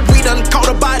face, but we done caught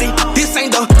a body. This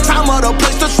ain't the time or the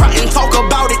place to try and talk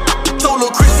about it. So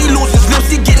Lil' Chrissy lose his lips,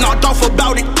 he get knocked off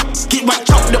about it. Get right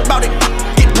choked about it.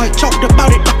 Get right choked about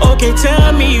it. Okay,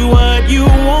 tell me what you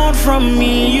want from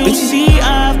me. You see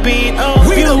I've been abused.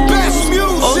 We the best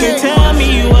music. Okay, tell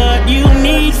me what you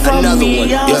need from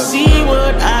me. I'll see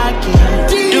what I can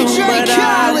do. But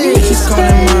I Bitches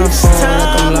calling my phone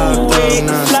like I'm locked up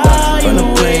non-stop. From the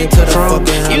plane to the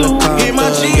fucking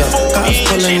helicopter. Cops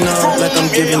pulling up like I'm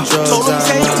giving drugs out.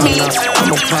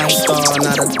 I'm a pop star,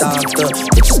 not a doctor.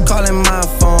 Bitches calling my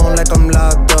phone like I'm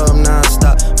locked up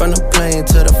non-stop. From the plane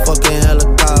to the fucking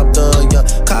helicopter. Yeah,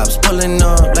 cops pulling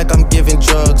up like I'm giving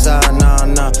drugs out.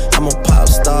 Nah, I'm a pop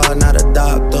star, not a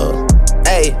doctor.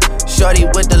 Ayy, shorty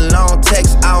with the long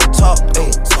text, I don't talk.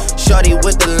 Ayy, shorty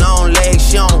with the long legs,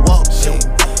 she don't walk.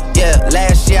 Yeah,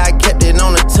 last year I kept it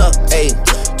on the tuck. Ayy,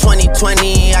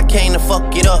 2020 I came to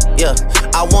fuck it up. Yeah,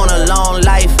 I want a long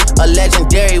life, a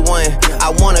legendary one. I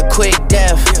want a quick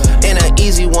death and an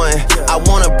easy one. I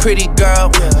want a pretty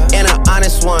girl and an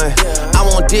honest one. I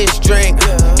want this drink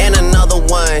and another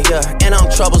one, yeah. And I'm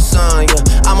troublesome, yeah.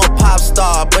 I'm a pop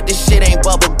star, but this shit ain't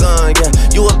bubblegum, yeah.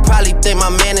 You would probably think my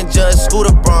manager is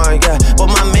Scooter Braun, yeah. But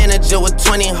my manager with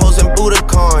 20 hoes and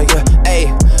Budokan, yeah.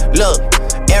 Hey, look,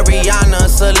 Ariana,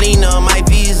 Selena, my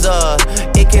Visa.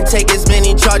 It can take as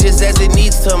many charges as it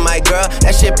needs to, my girl.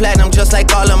 That shit platinum just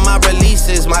like all of my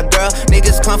releases, my girl.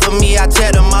 Niggas come for me, I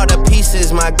tear them all to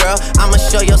pieces, my girl. I'ma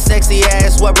show your sexy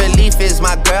ass what relief is,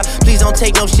 my girl. Please don't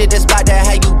take no shit that's about that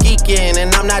how you geeking.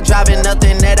 And I'm not driving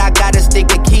nothing that I gotta stick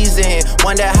the keys in.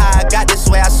 Wonder how I got this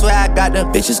way, I swear I got the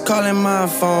bitches calling my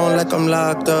phone like I'm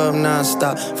locked up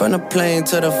non-stop. From the plane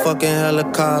to the fucking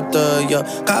helicopter, yeah.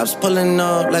 Cops pulling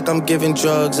up like I'm giving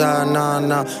drugs,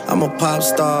 nah. I'm a pop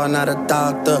star, not a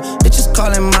doctor. Bitches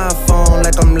calling my phone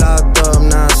like I'm locked up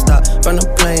non-stop. From the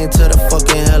plane to the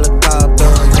fucking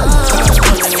helicopter, yeah. Cops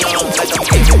pulling up like I'm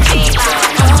giving drugs,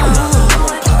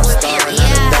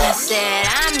 I said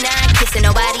I'm not kissing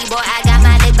nobody, boy, I got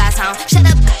my lip gloss on. Shut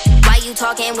up, why you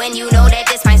talking when you know that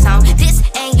this my song? This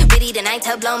ain't really the night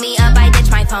to blow me up, I ditch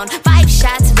my phone. 5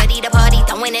 shots, ready to party,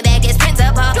 throwing it back as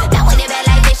principal. Throwing it back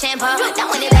like fish and pole,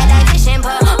 throwing it back like fish and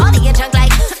pole. All in your trunk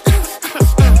like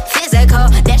physical,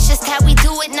 that's just how we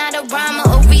do it, not a rhyme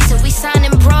or a reason. We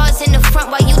signing bras in the front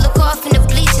while you look off in the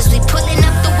bleachers. We pulling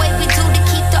up the way we do to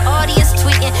keep the audience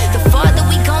tweeting. The farther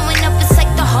we going up, it's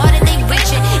like the harder they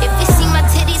reaching. If you see my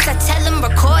titties, I tell them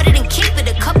record it and keep it.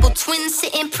 A couple twins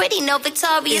sitting pretty, no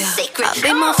Victoria's Secret. I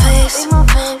beat my face,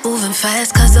 moving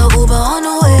fast cause the Uber on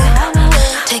the way.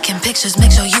 Taking pictures,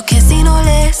 make sure you can't see no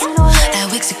less. That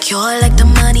wig secure like the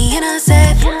money in a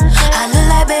safe. I look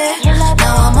like babe,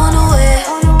 now I'm on the way.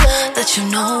 Let you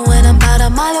know when I'm about a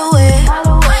mile away.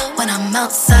 When I'm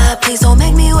outside, please don't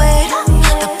make me wait.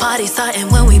 The party's starting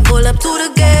when we pull up to the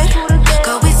gate.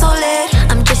 Girl, we so late.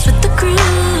 I'm just with the crew.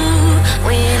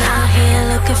 We ain't out here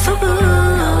looking for boo.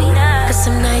 Cause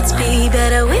some nights be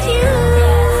better with you.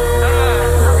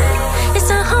 It's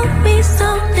a homies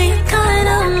only kind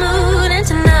of mood. And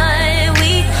tonight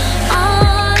we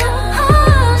on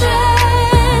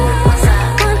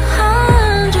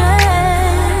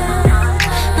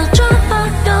 100. No drop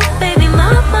out, no baby,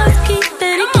 my boss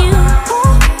keeping it cute.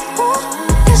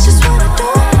 That's just what I do.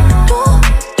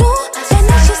 And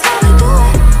that's just how we do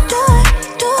it.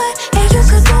 And you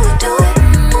could do it.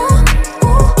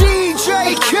 DJ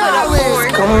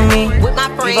Khaled. Come with me,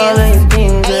 leave all of your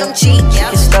things, yeah. You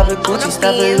can stop at Gucci,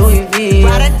 stop at Louis V,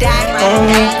 yeah. Come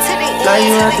with me, fly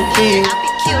you out to Kiev,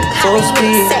 full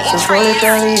speed, so roll it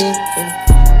down.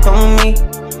 Come with me,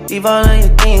 leave all of your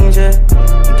things, yeah.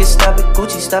 You can stop at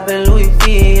Gucci, stop at Louis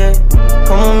V, yeah.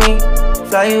 Come with me,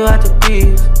 fly you out to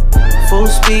Kiev, full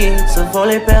speed, so roll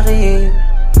it Paris.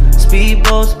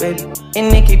 Speedboats, baby, in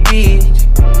Nikki Beach.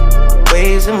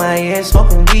 Waves in my head,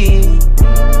 smoking weed.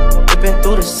 Whipping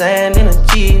through the sand in a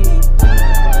Jeep.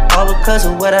 All because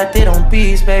of what I did on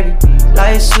beats, baby.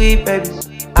 Life sweet, baby.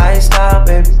 I ain't stop,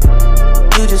 baby.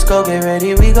 You just go get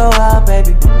ready, we go out,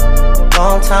 baby.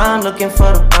 Long time looking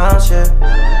for the bounce, yeah.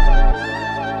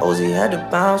 Ozzy had to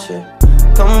bounce, yeah.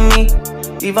 Come with me,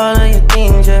 leave all of your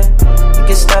things, yeah. You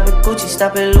can stop at Gucci,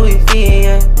 stop at Louis V,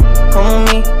 yeah. Come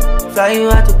with me, fly you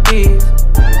out to Greece.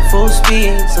 Full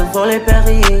speed, so roll it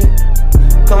Paris.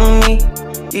 Come with me,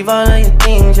 leave all of your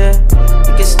things, yeah.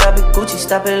 You can stop at Gucci,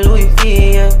 stop at Louis V,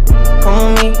 yeah.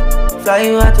 Come with me, fly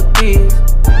you out to Greece.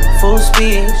 Full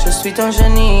speed, je suis ton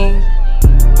génie.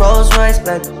 Rolls Royce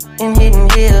black in hidden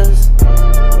heels.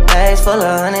 Bags full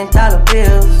of $100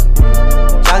 bills.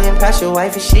 Jogging past your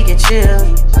wife and she get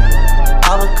chilled.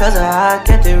 All because of how I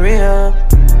kept it real.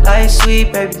 Life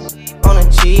sweet, baby, on a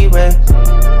G-way.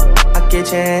 I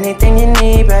get you anything you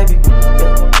need, baby.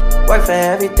 Yeah. Work for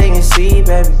everything you see,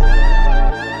 baby.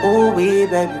 Ooh, we,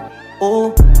 baby.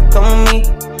 Ooh, come with me,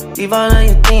 leave all of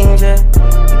your things, yeah.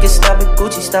 You can stop at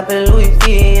Gucci, stop at Louis V,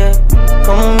 yeah.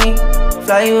 Come with me,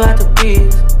 fly you out to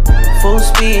Greece. Full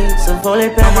speed, so roll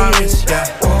it Paris.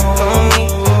 Come with me,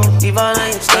 leave all of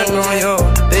your things, yeah.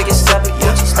 They can stop at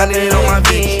Gucci, stop at Louis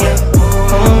V, yeah.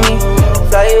 Come with me,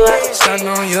 fly you out to Greece. Starting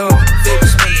on your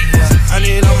fix me, I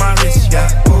need it on my wrist, yeah.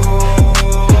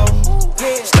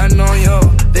 Starting on your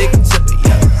big tip,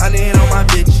 yeah. I need it on my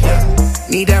bitch, yeah.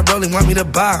 Need that rolling, want me to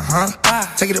buy, huh?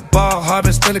 Take it to ball hard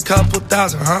and spend a couple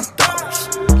 $1,000, huh?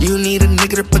 You need a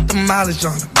nigga to put the mileage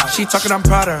on her. She talking, I'm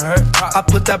proud of her. I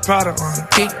put that product on her.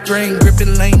 Big drain,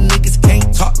 gripping lane, niggas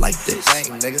can't talk like this.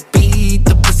 Beat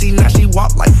the pussy, now she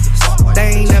walk like this.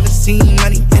 They ain't never seen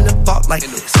money in the vault like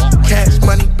this. Cash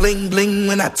money, bling bling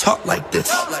when I talk like this.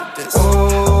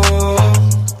 Oh,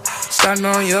 Starting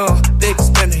on your big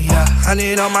spender, yeah.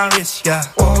 100 on my wrist, yeah.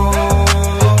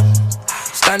 Whoa.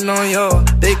 Starting on your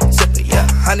big zipper, yeah.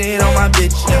 100 on my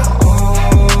bitch, yeah. Whoa.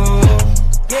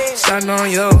 Starting on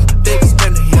your big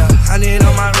spender, yeah. 100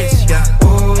 on my wrist, yeah.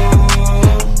 Whoa.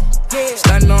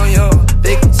 Starting on your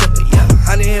big zipper, yeah.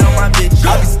 100 on my bitch,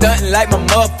 yeah. I be stunting like my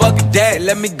motherfucking dad,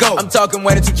 let me go. I'm talking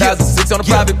way to 2006 on a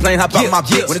private plane, hop out my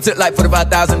bitch. When it took like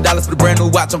 $45,000 for the brand new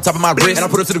watch on top of my wrist. And I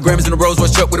put it to the Grammys in a Rolls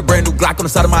Royce truck with a brand new Glock on the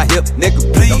side of my hip.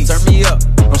 Nigga, please, don't turn me up,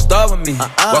 don't start with me.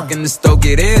 Walk in the store,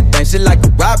 get everything, shit like a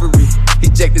robbery. He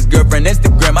checked his girlfriend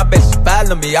Instagram, I bet she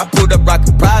follow me. I pulled up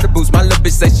rockin' Prada boots, my little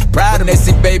bitch say she proud of me. They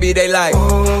see baby, they like,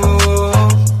 oh.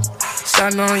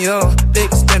 Starting on your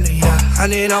big spender, yeah.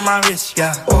 100 on my wrist,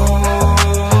 yeah. Oh.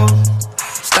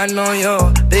 Starting on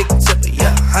your big zipper,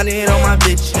 yeah. 100 on my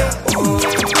bitch, yeah. Oh.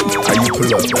 How you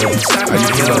pull up, baby? How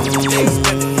you pull up? Big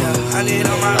spender, yeah. 100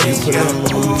 on my wrist, yeah.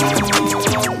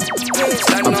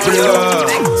 I'm pull up.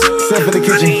 Step in the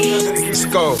kitchen. Let's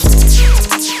go.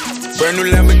 Brand new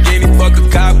Lamborghini, fuck a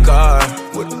cop car.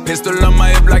 With a pistol on my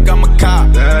hip like I'm a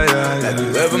cop. Have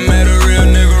you ever met a real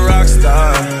nigga rock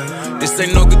star? This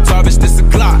ain't no guitar, bitch, this a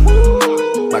Glock.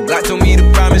 My Glock told me to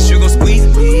promise you gon' squeeze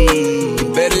me.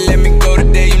 You better let me go the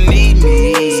day you need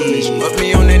me. So bitch, put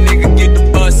me on that nigga, get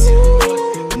the bus.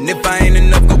 And if I ain't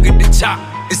enough, go get the chop.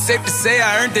 It's safe to say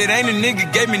I earned it, ain't a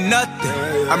nigga gave me nothing.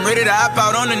 I'm ready to hop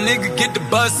out on a nigga, get the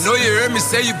bus. Know you heard me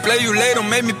say you play, you late, don't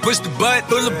make me push the butt.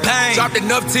 Full of pain, dropped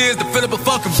enough tears to fill up a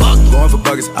fucking bucket. Going for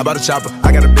buggers, I bought a chopper.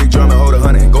 I got a big drum and hold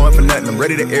 100. Going for nothing, I'm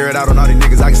ready to air it out on all these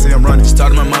niggas. I can see them running. Just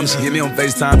talked to my mom, she hit me on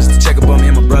FaceTime just to check up on me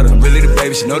and my brother. I'm really the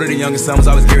baby, she know that the youngest son was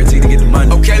always guaranteed to get the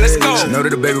money. Okay, let's go. She know that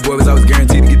the baby boy was always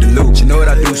guaranteed to get the loot. She know what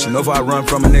I do, she know if I run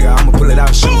from a nigga, I'ma pull it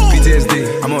out, shoot.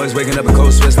 PTSD, I'm always waking up in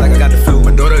cold sweats like I got the flu.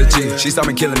 My daughter a G, she saw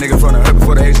me kill a nigga in front of her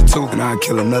before the age of 2. And I'd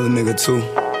kill another nigga too.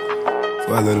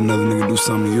 Before I let another nigga do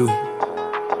something to you.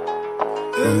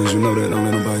 As long as you know that, don't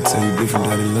let nobody tell you different,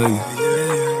 that they love you.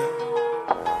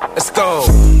 Let's go.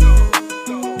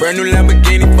 Brand new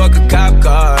Lamborghini, fuck a cop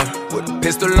car. With a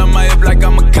pistol on my hip like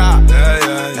I'm a cop.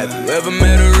 Have you ever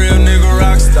met a real nigga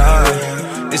rock star?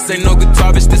 This ain't no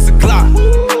guitar, bitch, this a Glock.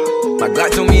 My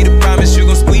Glock told me to promise you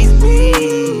gon' squeeze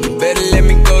me. You better let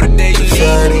me go the day you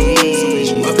need me.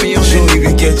 So bitch, put me on that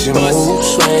nigga, get your mood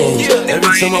swings.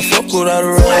 Every time I fuck without a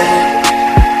rubber,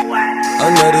 I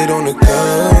nutted on the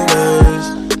covers,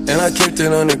 and I kept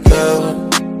it undercover,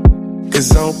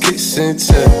 cause I don't kiss and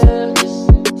tell.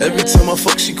 Every time I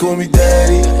fuck, she call me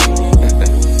daddy.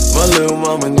 My little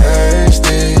mama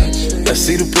nasty. I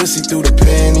see the pussy through the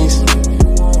panties.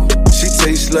 She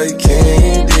tastes like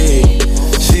candy.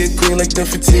 She a queen like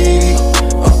Nefertiti.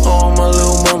 My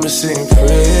little mama sitting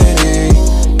pretty,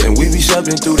 and we be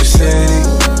shopping through the city.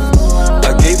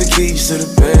 I gave the keys to the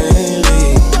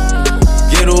Bentley.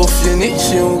 Get off your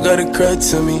knees, you don't gotta cry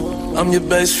to me. I'm your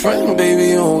best friend, baby,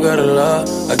 you don't gotta lie.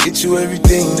 I get you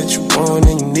everything that you want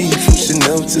and you need. From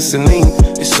Chanel to Celine,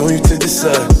 it's on you to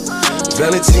decide.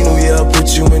 Valentino, yeah, I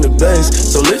put you in the best.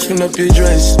 So lifting up your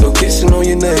dress, start kissing on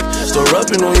your neck, start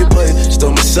rubbing on your butt,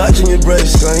 start massaging your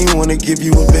breasts. I ain't wanna give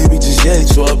you a baby just yet,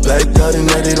 so I backed out and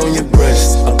had it on your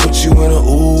breast. I put you in an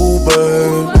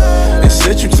Uber and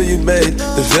sent you to your bed.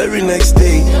 The very next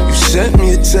day, you sent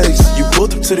me a text. You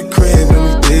pulled up to the crib and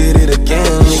we did it again.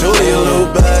 Shorty your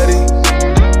little body,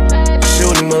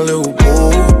 shorty my little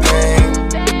boo thing,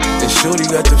 and shorty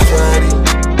got the fatty.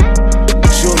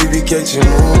 Shorty be catching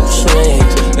mood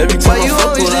swings. Every time I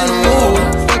fuck with her,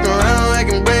 fuck around like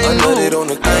I'm brand new. I nut it on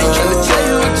the I ain't tryna tell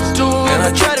you what to do, and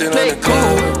I try to play it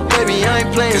cool. Baby, I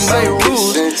ain't playing by your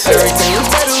rules. Everything is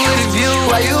better with a view.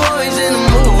 Why you always in the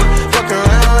mood? Fuck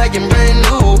around like I'm brand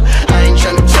new. I ain't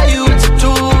tryna tell you what to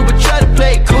do, but try to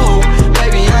play it cool.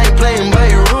 Baby, I ain't playing by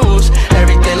your rules.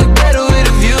 Everything look better with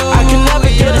a view. I can never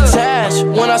get attached.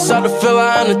 When I start to feel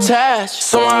I'm unattached,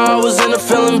 somehow I was in a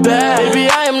feeling bad. Baby,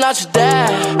 I am not your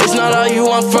dad. It's not all you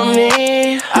want from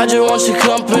me, I just want your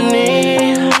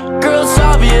company. Girl, it's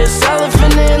obvious,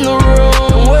 elephant in the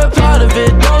room, and we're part of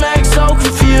it, don't act so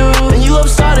confused. And you love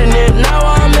starting it, now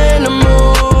I'm in the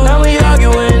mood. Now we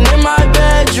arguing in my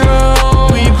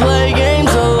bedroom. We play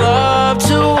games of love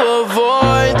to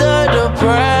avoid the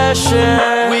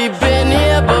depression. We've been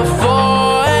here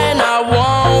before and I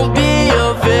won't be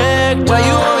a victim. Why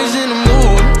you always in the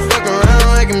mood? Fuck around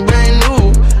like I'm brand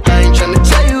new. I ain't tryna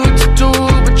tell you what to do,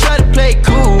 but try to play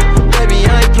cool. Baby,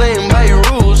 I ain't playing by your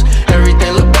rules.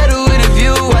 Everything look better with a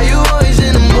view. Why you always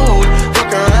in the mood?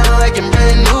 Fuck around like I'm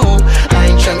brand new. I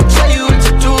ain't tryna tell you what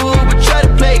to do, but try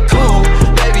to play cool.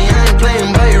 Baby, I ain't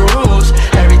playing by your rules.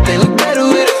 Everything look better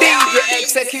with a view.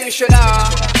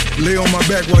 DJEXECUTIONER. Lay on my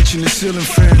back watching the ceiling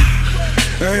fan.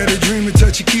 I had a dream to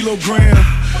touch a kilogram.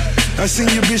 I seen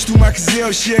your bitch through my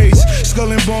Gazelle shades.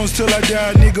 Skull and bones till I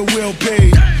die, nigga well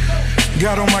paid.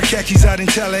 Got on my khakis out in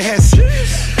Tallahassee.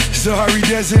 Sahara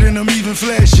Desert and I'm even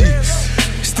flashy.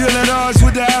 Still at odds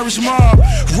with the Irish mob.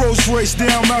 Rolls Royce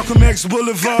down Malcolm X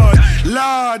Boulevard.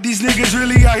 Lord, these niggas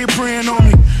really out here praying on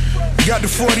me. Got the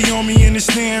 40 on me and the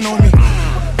stand on me.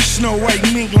 Snow White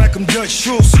mink like I'm Dutch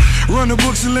Schultz. Run the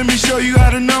books and let me show you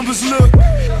how the numbers look.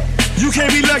 You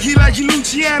can't be lucky like you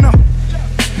Luciano.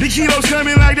 The kilos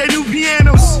coming like they new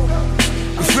pianos.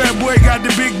 The fat boy got the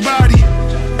big body.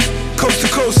 Coast to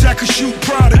coast, I could shoot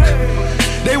product.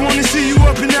 They wanna see you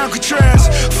up in Alcatraz.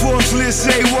 Forbes list,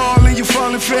 say wall and you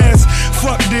falling fast.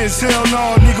 Fuck this, hell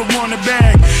no, nigga want a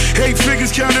bag. 8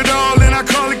 figures count it all and I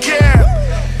call it cab.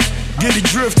 Get a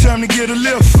drift, time to get a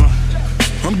lift.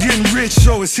 I'm getting rich,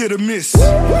 so it's hit or miss.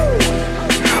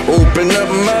 Open up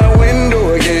my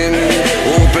window again.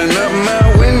 Open up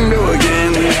my window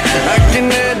again. I can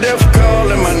hear death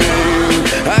calling my name.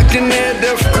 I can hear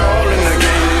death calling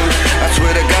again. I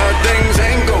swear to God things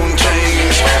ain't gon'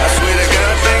 change. I swear to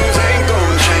God things ain't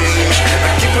gon' change. I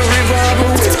keep a revolver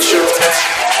with you.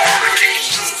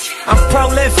 I'm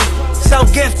prolific, so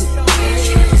gifted.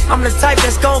 I'm the type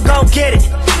that's gon' go get it.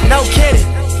 No kidding.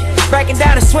 Breaking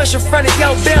down a switch in front of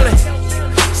your building.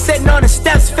 Sitting on the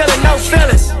steps, feeling no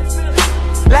feelings.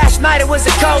 Last night it was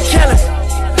a cold killing.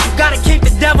 You gotta keep the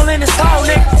devil in his hole,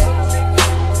 nigga.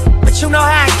 But you know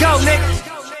how it go, nigga.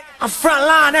 I'm front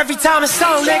line every time it's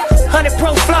on, nigga. 100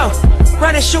 pro flow,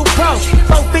 run and shoot pro.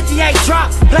 458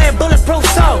 drop, playing bulletproof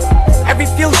soul. Every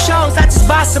few shows I just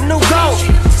buy some new gold.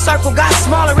 Circle got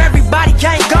smaller, everybody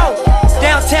can't go.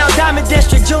 Downtown Diamond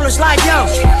District, jewelers like yo.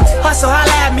 Hustle,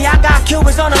 holla at me, I got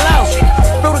Cubans on the low.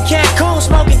 Through the Cancun,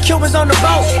 smoking Cubans on the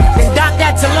boat. Then dock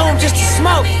that Tulum just to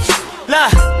smoke. Look,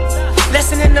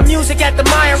 listening to music at the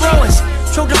Mayan ruins.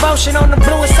 True devotion on the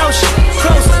bluest ocean.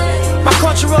 Cruising, my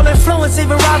cultural influence,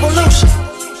 even revolution.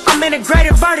 I'm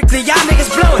integrated vertically, y'all niggas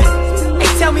blew it. They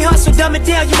tell me hustle, dumb it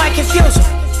down, you might confuse them.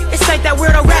 This ain't that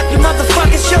weirdo rap you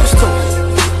motherfuckers used to.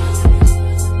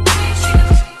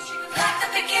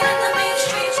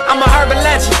 I'm a urban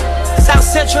legend, South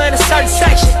Central in a certain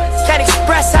section. Can't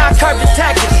express how I curb the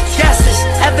tactics. Guesses,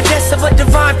 evidence of a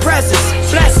divine presence.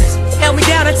 Blessings, held me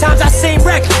down at times I seem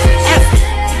reckless. Effort,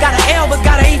 got an L but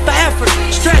gotta eat for effort.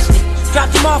 Stretched it,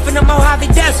 dropped him off in the Mojave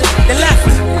Desert. Then left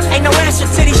me, ain't no answer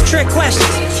to these trick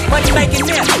questions. Money making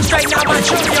this, straighten out my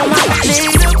trophy on my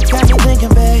feet. Got me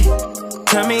thinking, babe.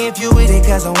 Tell me if you with it,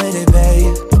 cause I'm with it,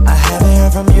 babe. I haven't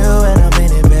heard from you and I'm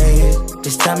in it, babe.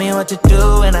 Just tell me what to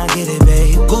do and I get it,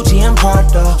 babe. Gucci and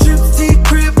Prada. Trip to your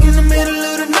crib in the middle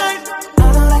of the night.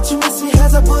 I know that you miss me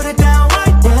cause I put it down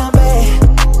right. Damn,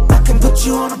 babe, I can put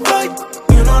you on a flight.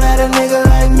 You know that a nigga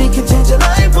like me can change your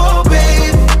life, oh,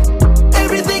 babe.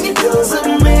 Everything you do is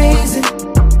amazing.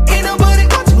 Ain't nobody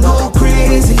got to go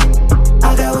crazy.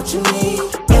 I got what you need.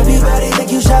 Everybody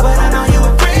think you shy, but I know you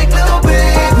a freak, little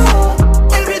baby.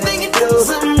 Everything you do is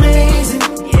amazing.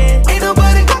 Ain't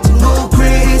nobody got to go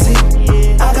crazy.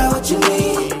 I got what you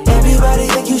need. Everybody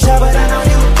think you shy, but I know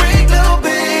you a freak, little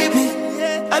baby.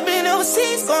 I've been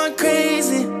overseas going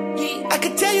crazy. I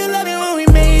could tell you love it when we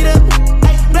made up.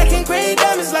 Black and gray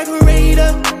diamonds like we're made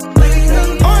up.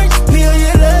 Orange peel,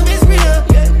 your love is real.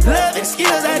 Love and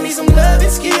skills, I need some love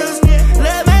and skills.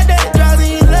 Love my dirty draws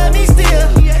and you love me still.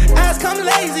 Eyes come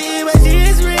lazy, but she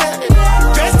is real.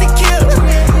 Dressed to kill.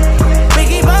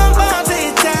 Biggie bomb bomb to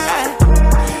your tie.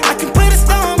 I can put a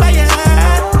stone by your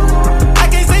eye. I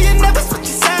can't say you never switch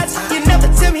your sides. You never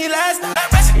tell me lies.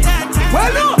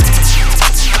 Well, no.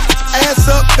 Ass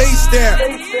up, face down.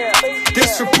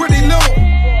 This for pretty low.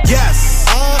 Yes.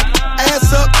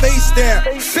 Ass up, face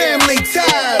down. Family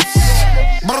ties.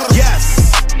 Yes.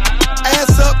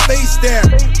 Ass up, face down.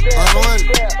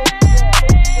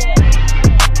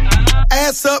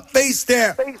 Ass up, face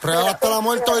down. Regaste la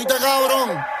muerte, oíste,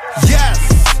 cabrón. Yes.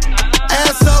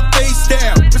 Ass up, face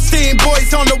down. Pristine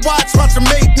boys on the watch them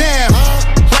make now.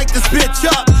 Light this bitch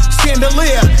up,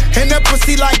 chandelier. And that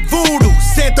pussy like voodoo,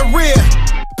 Santa Rhea.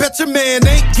 Bet your man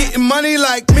ain't getting money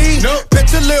like me. Nope.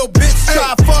 Bet your little bitch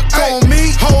try fuck on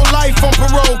me. Whole life on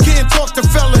parole, can't talk to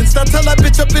felons. Now tell that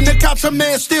bitch up in the cops, her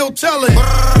man still telling.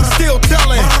 Still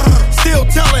telling, still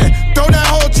telling. Throw that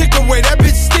whole chick away, that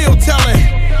bitch still telling.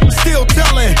 Still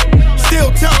telling,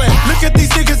 still telling. Look at these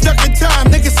niggas ducking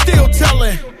time, niggas still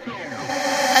telling.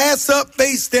 Ass up,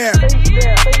 face down.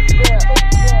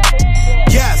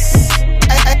 Yes.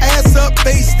 Ass up,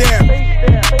 face down.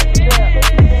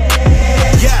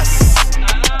 Yes.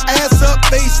 Ass up,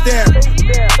 face down.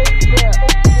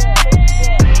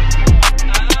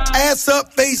 Ass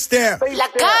up, face down. La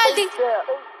Caldi.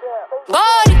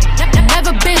 Body.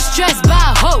 Never been stressed by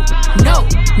a hoe. No.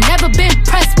 Never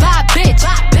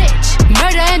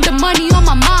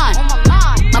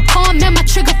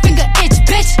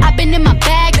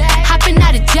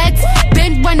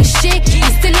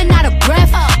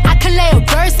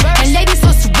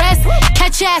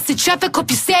your ass in traffic, hope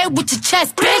you say it with your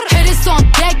chest, bitch. Hit this on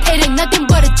deck, it ain't nothing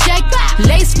but a check.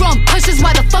 Lace run pushes,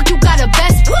 why the fuck you got a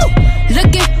vest? Woo!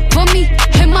 Looking for me,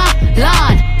 hit my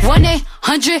line.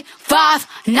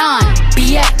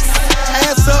 1-800-59-BX.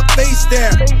 Ass up, face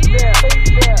down.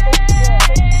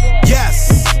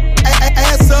 Yes.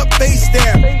 Ass up, face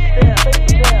down.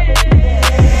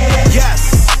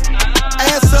 Yes.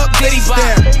 Ass up, face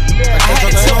down. I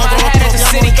had the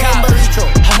city cop.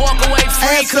 I walk away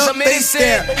free cause I'm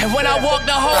innocent. And when I walk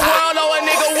the whole world, oh a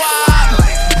nigga wild.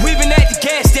 We been at the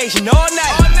gas station all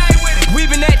night. We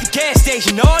been at the gas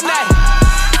station all night.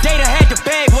 They done had the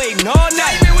bag waiting all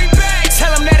night.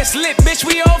 Tell them that it's lit, bitch,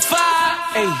 we on fire.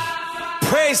 Ay,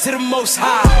 praise to the Most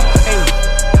High. Ay,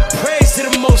 praise to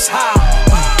the Most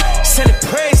High. Send it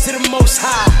praise to the Most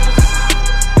High.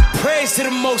 Praise to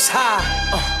the Most High.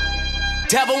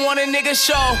 Devil want a nigga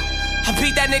show. I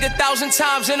beat that nigga 1,000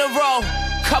 times in a row.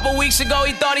 Couple weeks ago,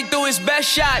 he thought he threw his best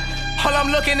shot. All I'm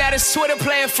looking at is Twitter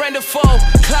playing friend or foe.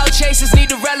 Cloud chasers need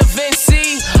the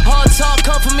relevancy. All talk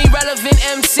come from me, relevant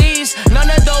MCs. None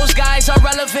of those guys are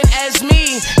relevant as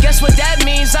me. Guess what that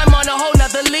means? I'm on a whole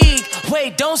nother league.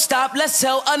 Wait, don't stop, let's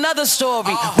tell another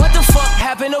story. What the fuck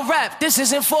happened to rap? This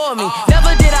isn't for me.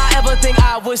 Never did I ever think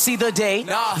I would see the day.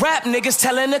 Rap niggas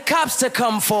telling the cops to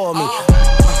come for me.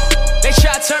 They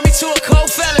try to turn me to a cold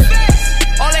felon.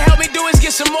 All they help me do is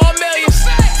get some more millions.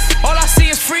 All I see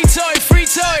is free toy, free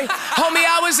toy. Homie,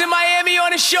 I was in Miami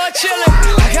on the shore chillin'.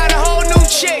 I got a whole new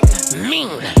chick, mean.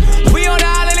 We on the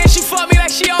island and she fuck me like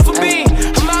she off a beam.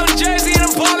 I'm out in Jersey and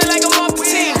I'm ballin' like I'm off the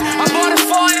team. I bought a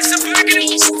phone and it's a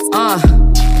burgundy.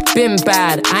 Been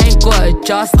bad, I ain't gotta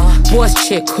adjust. Boss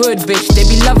chick, hood bitch, they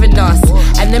be loving us.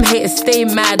 And them haters stay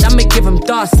mad, I'ma give them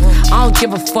dust. I don't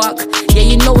give a fuck, yeah,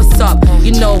 you know what's up.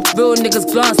 You know, real niggas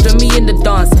glance with me in the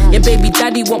dance. Your baby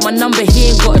daddy want my number, he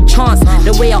ain't got a chance.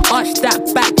 The way I arch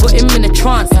that back, put him in a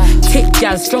trance. Tick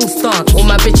gal, strong stance. All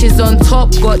my bitches on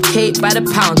top, got cake by the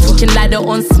pound. Talking like they're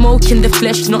on smoke in the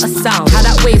flesh, not a sound. How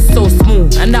that waist so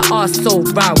smooth, and that ass so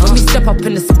round. When we step up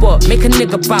in the spot, make a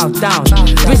nigga bow down.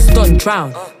 Wrist on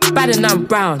drown, bad and I'm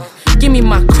brown. Give me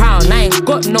my crown, I ain't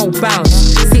got no bounds.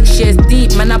 6 years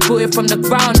deep, man, I put it from the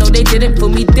ground. No, they didn't for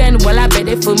me then, well, I bet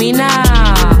they for me now.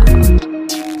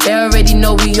 They already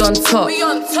know we on top. We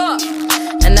on top.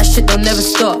 And that shit don't never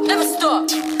stop. Never stop.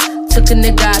 Took a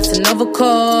nigga out to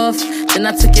Novikov. Then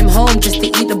I took him home just to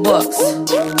eat the box.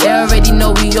 They already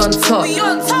know we on top. We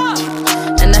on top.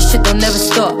 And that shit don't never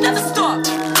stop. Never stop.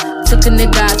 Took a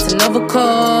nigga out to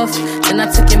Novikov. Then I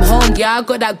took him home, yeah, I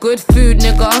got that good food,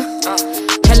 nigga.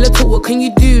 Hella talk, what can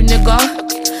you do, nigga?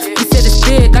 You said it's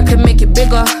big, I can make it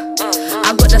bigger.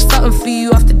 I got that something for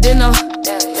you after dinner.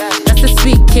 That's a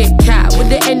sweet Kit Kat with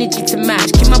the energy to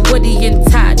match. Keep my body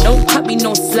intact, don't cut me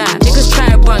no slack. Niggas try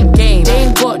to run game, they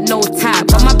ain't got no tap.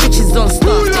 But my bitches on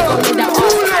stuff, they gon' make that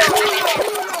ass.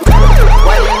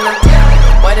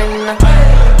 What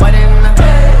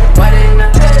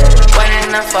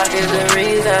the fuck is the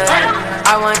reason?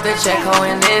 I want the check, hoe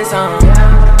in this on.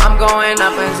 I'm going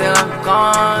up until I'm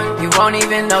gone. You won't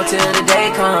even know till the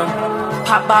day come.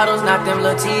 Pop bottles, knock them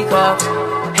little teacups.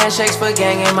 Handshakes for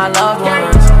gang and my loved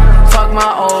ones. Fuck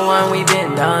my old one, we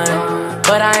been done.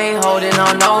 But I ain't holding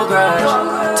on no grudge.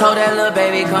 Told that little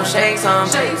baby come shake some.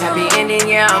 Happy ending,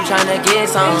 yeah, I'm tryna get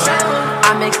some.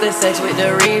 I mix the sex with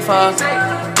the reefer.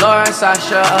 Laura,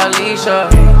 Sasha, Alicia.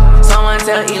 Someone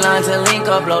tell Elon to link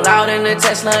up. Blow loud in the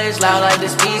Tesla, it's loud like the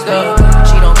speaker.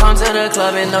 She don't come to the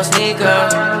club in no sneaker.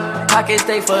 Pockets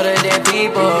stay for the damn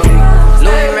people.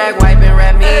 Louis rag wipe and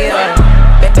wrap me up.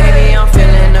 Baby, I'm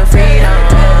feeling the freedom.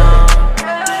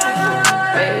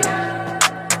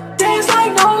 Dance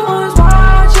like no one's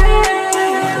watching.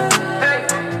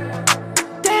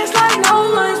 Dance like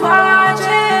no one's watching.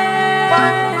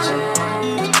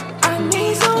 I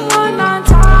need someone not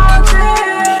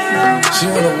toxic. She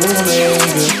wanna move,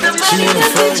 nigga. She wanna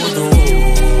fuck with the woo.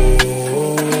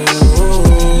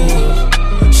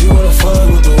 She wanna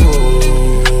fuck with the woo.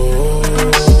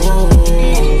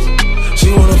 She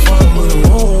wanna fuck with the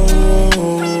woo.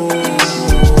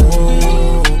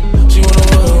 She wanna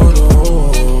fuck with the woo.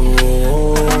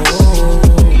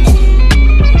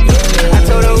 I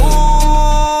told her, ooh,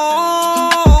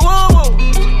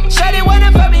 shawty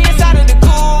wanna put me inside of the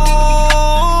cool.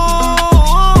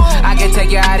 I can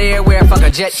take you out everywhere, fuck a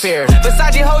jet fare.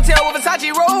 Versace hotel with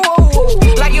Versace roll.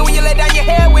 Like it when you let down your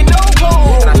hair with no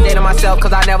clothes. And I stay to myself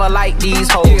cause I never like these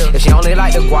hoes. If she only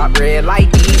like the guap red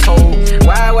like these hoes.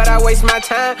 Why would I waste my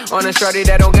time on a shorty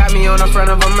that don't got me on the front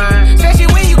of her mind? Especially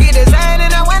when you get designed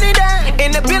and I want it done.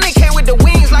 And the Billy came with the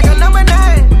wings like a number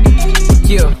 9.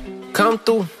 Yeah, come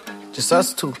through, just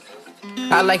us two.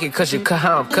 I like it cause you cut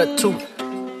how I'm cut too.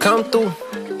 Come through,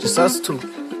 just us two.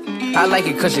 I like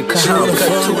it cause you cut She her wanna cut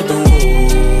fuck too. with the woo.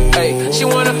 Hey, she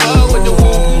wanna fuck with the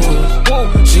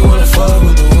woo. She wanna fuck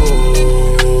with the woo.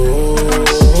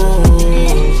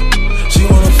 She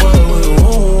wanna fuck with the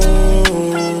woo.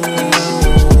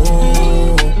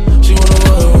 She wanna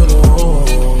fuck with the woo.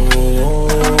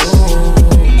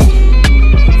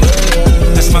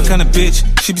 That's my kind of bitch.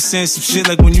 She be saying some shit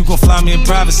like when you gon' fly me in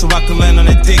private so I can land on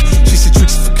that dick. She said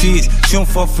tricks for kids, she don't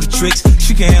fall for the tricks.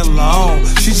 She can handle her own,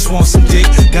 she just wants some dick.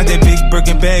 Got that big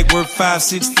Birkin bag worth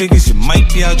 5-6 figures. You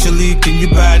might be out your league, can you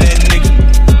buy that nigga?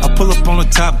 I pull up on the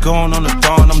top, going on the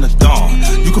dawn, I'm the dawn.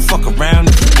 You can fuck around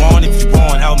if you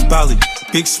want, out in Bali.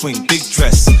 Big swing, big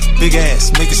dress, big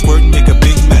ass, make it squirt and make a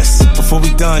big mess. Before we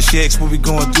done, she asked what we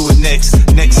gon' do it next.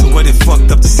 So where they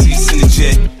fucked up the seats in the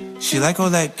jet. She like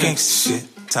all that gangsta shit.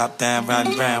 Top down,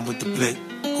 riding round with the blick.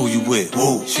 Who you with?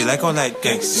 Woo. She like all that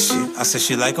gangsta shit. I said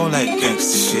she like all that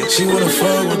gangsta shit. She wanna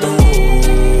fuck with the woo.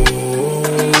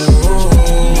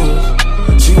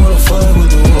 She wanna fuck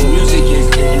with the woo. Music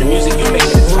is, and the music you make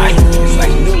is life. It's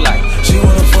like new life. She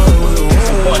wanna fuck with the woo. It's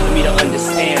important for me to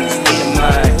understand the state of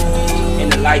mind and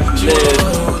the life you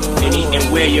live and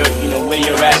where you're, where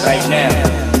you're at right now.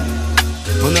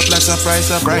 Pull up like surprise,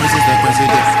 surprise is the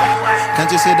president. Can't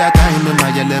you see that I'm in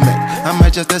my element? I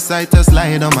might just decide to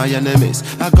slide on my enemies.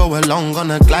 I go along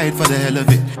on a glide for the hell of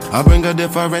it. I bring a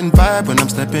different vibe when I'm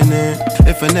stepping in.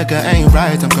 If a nigga ain't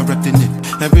right, I'm correcting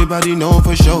it. Everybody know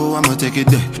for sure I'ma take it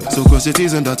there. So cross your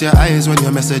T's and dot your I's when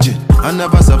you're messaging. I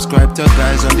never subscribe to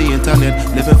guys on the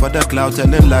internet, living for the cloud,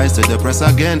 telling lies to the press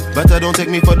again. But I don't take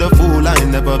me for the fool, I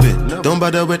ain't never been. Don't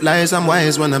bother with lies, I'm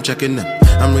wise when I'm checking them.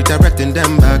 I'm redirecting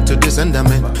them back to the sender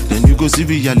man. Then you go see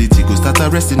reality, go start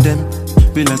arresting them.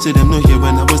 Realize to them no here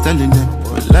when I was telling them.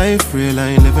 But life real, I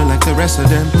ain't living like the rest of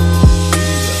them.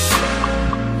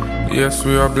 Yes,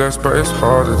 we are blessed, but it's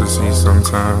harder to see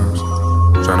sometimes.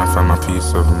 Trying to find my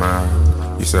peace of mind.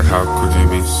 You said, how could you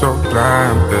be so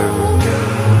blind, baby?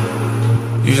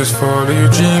 You just follow your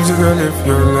dreams, you gotta live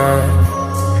your life.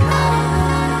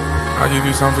 I'll give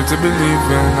you something to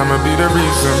believe in, I'ma be the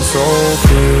reason. So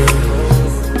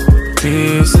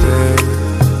please stay.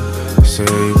 Say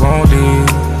you won't leave.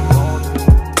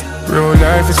 Real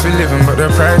life is for living, but the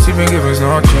price you've been given is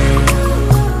not cheap.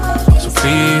 So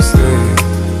please stay.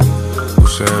 We'll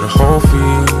share the whole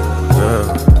fee, yeah.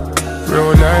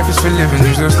 Real life is for living,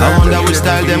 you just I wonder which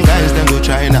style them guys then go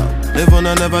try now. Live on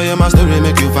and never hear my story,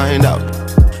 make you find out.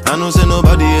 I know say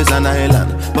nobody is an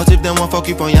island, but if them want fuck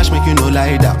you on yash, make you no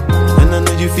lie down. And I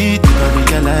know you feel you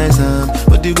can realize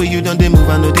but the way you done they move,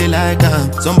 I know they like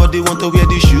somebody want to wear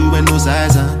the shoe and no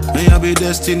size May I be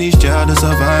Destiny's Child, a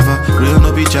survivor. Real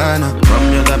no be China,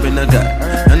 from your gap in the guy.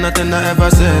 And nothing I ever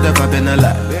said ever been a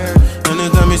lie.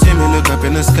 Anytime you see me look up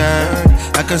in the sky,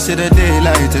 I can see the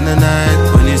daylight in the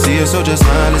night. When you see a soldier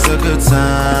smile, it's a good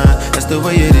sign. That's the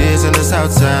way it is in the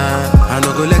south side. I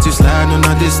no go let you slide, no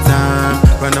not this time.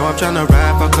 Right now I'm tryna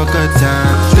rap a good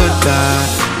time. Goodbye.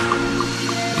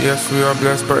 Yes, we are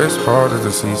blessed, but it's harder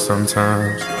to see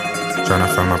sometimes. Trying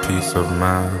to find my peace of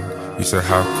mind. You said,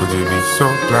 how could you be so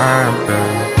blind,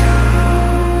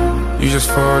 babe? You just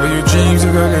follow your dreams,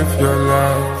 you gotta live your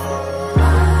life.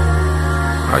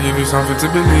 I'll give you something to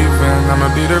believe in, I'ma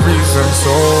be the reason.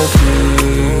 So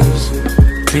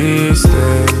please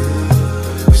stay.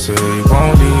 Say you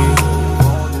won't leave.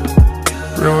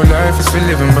 Real life is for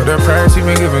living, but the price you've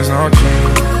been given is not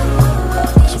cheap.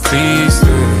 So please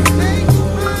stay.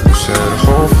 We'll share the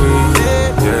whole fee,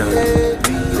 yeah.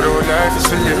 Real life is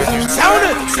for living, you sound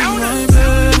it.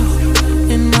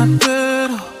 In my bed,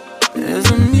 there's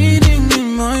a meeting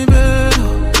in my bed.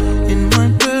 In my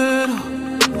bed,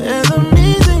 there's a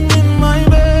meeting in my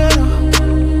bed.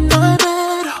 My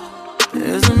bed,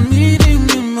 there's a meeting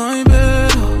in my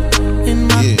bed. In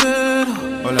my bed.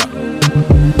 Hold up.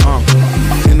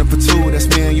 Dinner for two, that's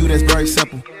me and you, that's very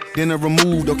simple. Dinner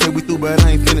removed, okay, we through, but I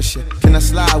ain't finished yet. Can I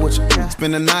slide with you?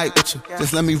 Spend the night with you.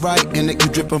 Just let me write, and it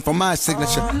you dripping from my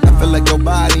signature. I feel like your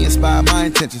body inspired my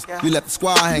intentions. You left the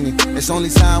squad hanging, it's only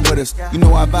time with us. You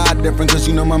know I vibe different, cause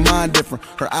you know my mind different.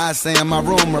 Her eyes saying my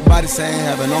room, her body saying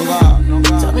heaven on God.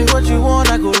 Tell me what you want,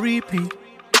 I go repeat.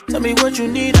 Tell me what you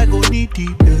need, I go deep,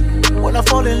 deep. When I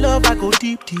fall in love, I go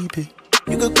deep, deep.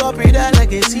 You could copy that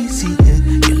like it's easy.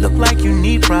 You look like you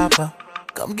need proper.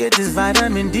 Come get this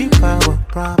vitamin D power,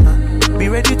 proper. Be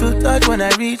ready to touch when I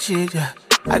reach it, yeah.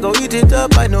 I go eat it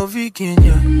up, I know vegan,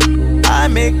 yeah. I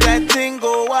make that thing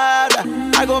go wild.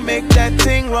 I go make that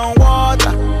thing run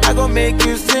water. I go make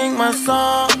you sing my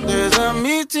song. There's a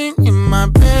meeting in my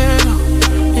bed.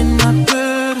 In my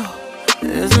bed.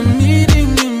 There's a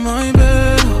meeting in my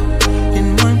bed.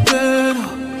 In my bed.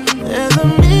 There's a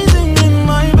meeting in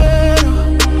my bed.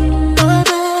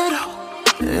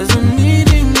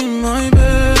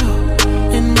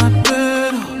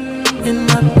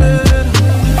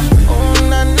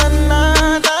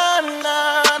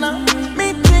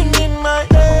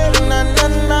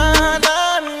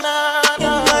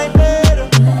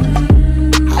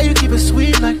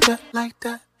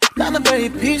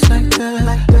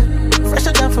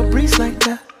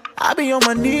 be on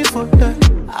my knees for that.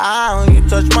 You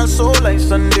touch my soul like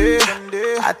Sunday.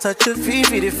 I touch your feet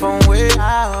the phone way.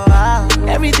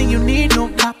 Everything you need, no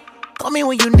cap. Call me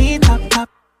when you need top.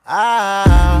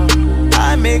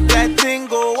 I make that thing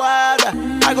go wild.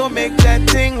 I go make that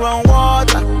thing run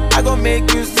water. I go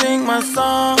make you sing my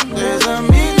song. There's a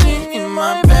million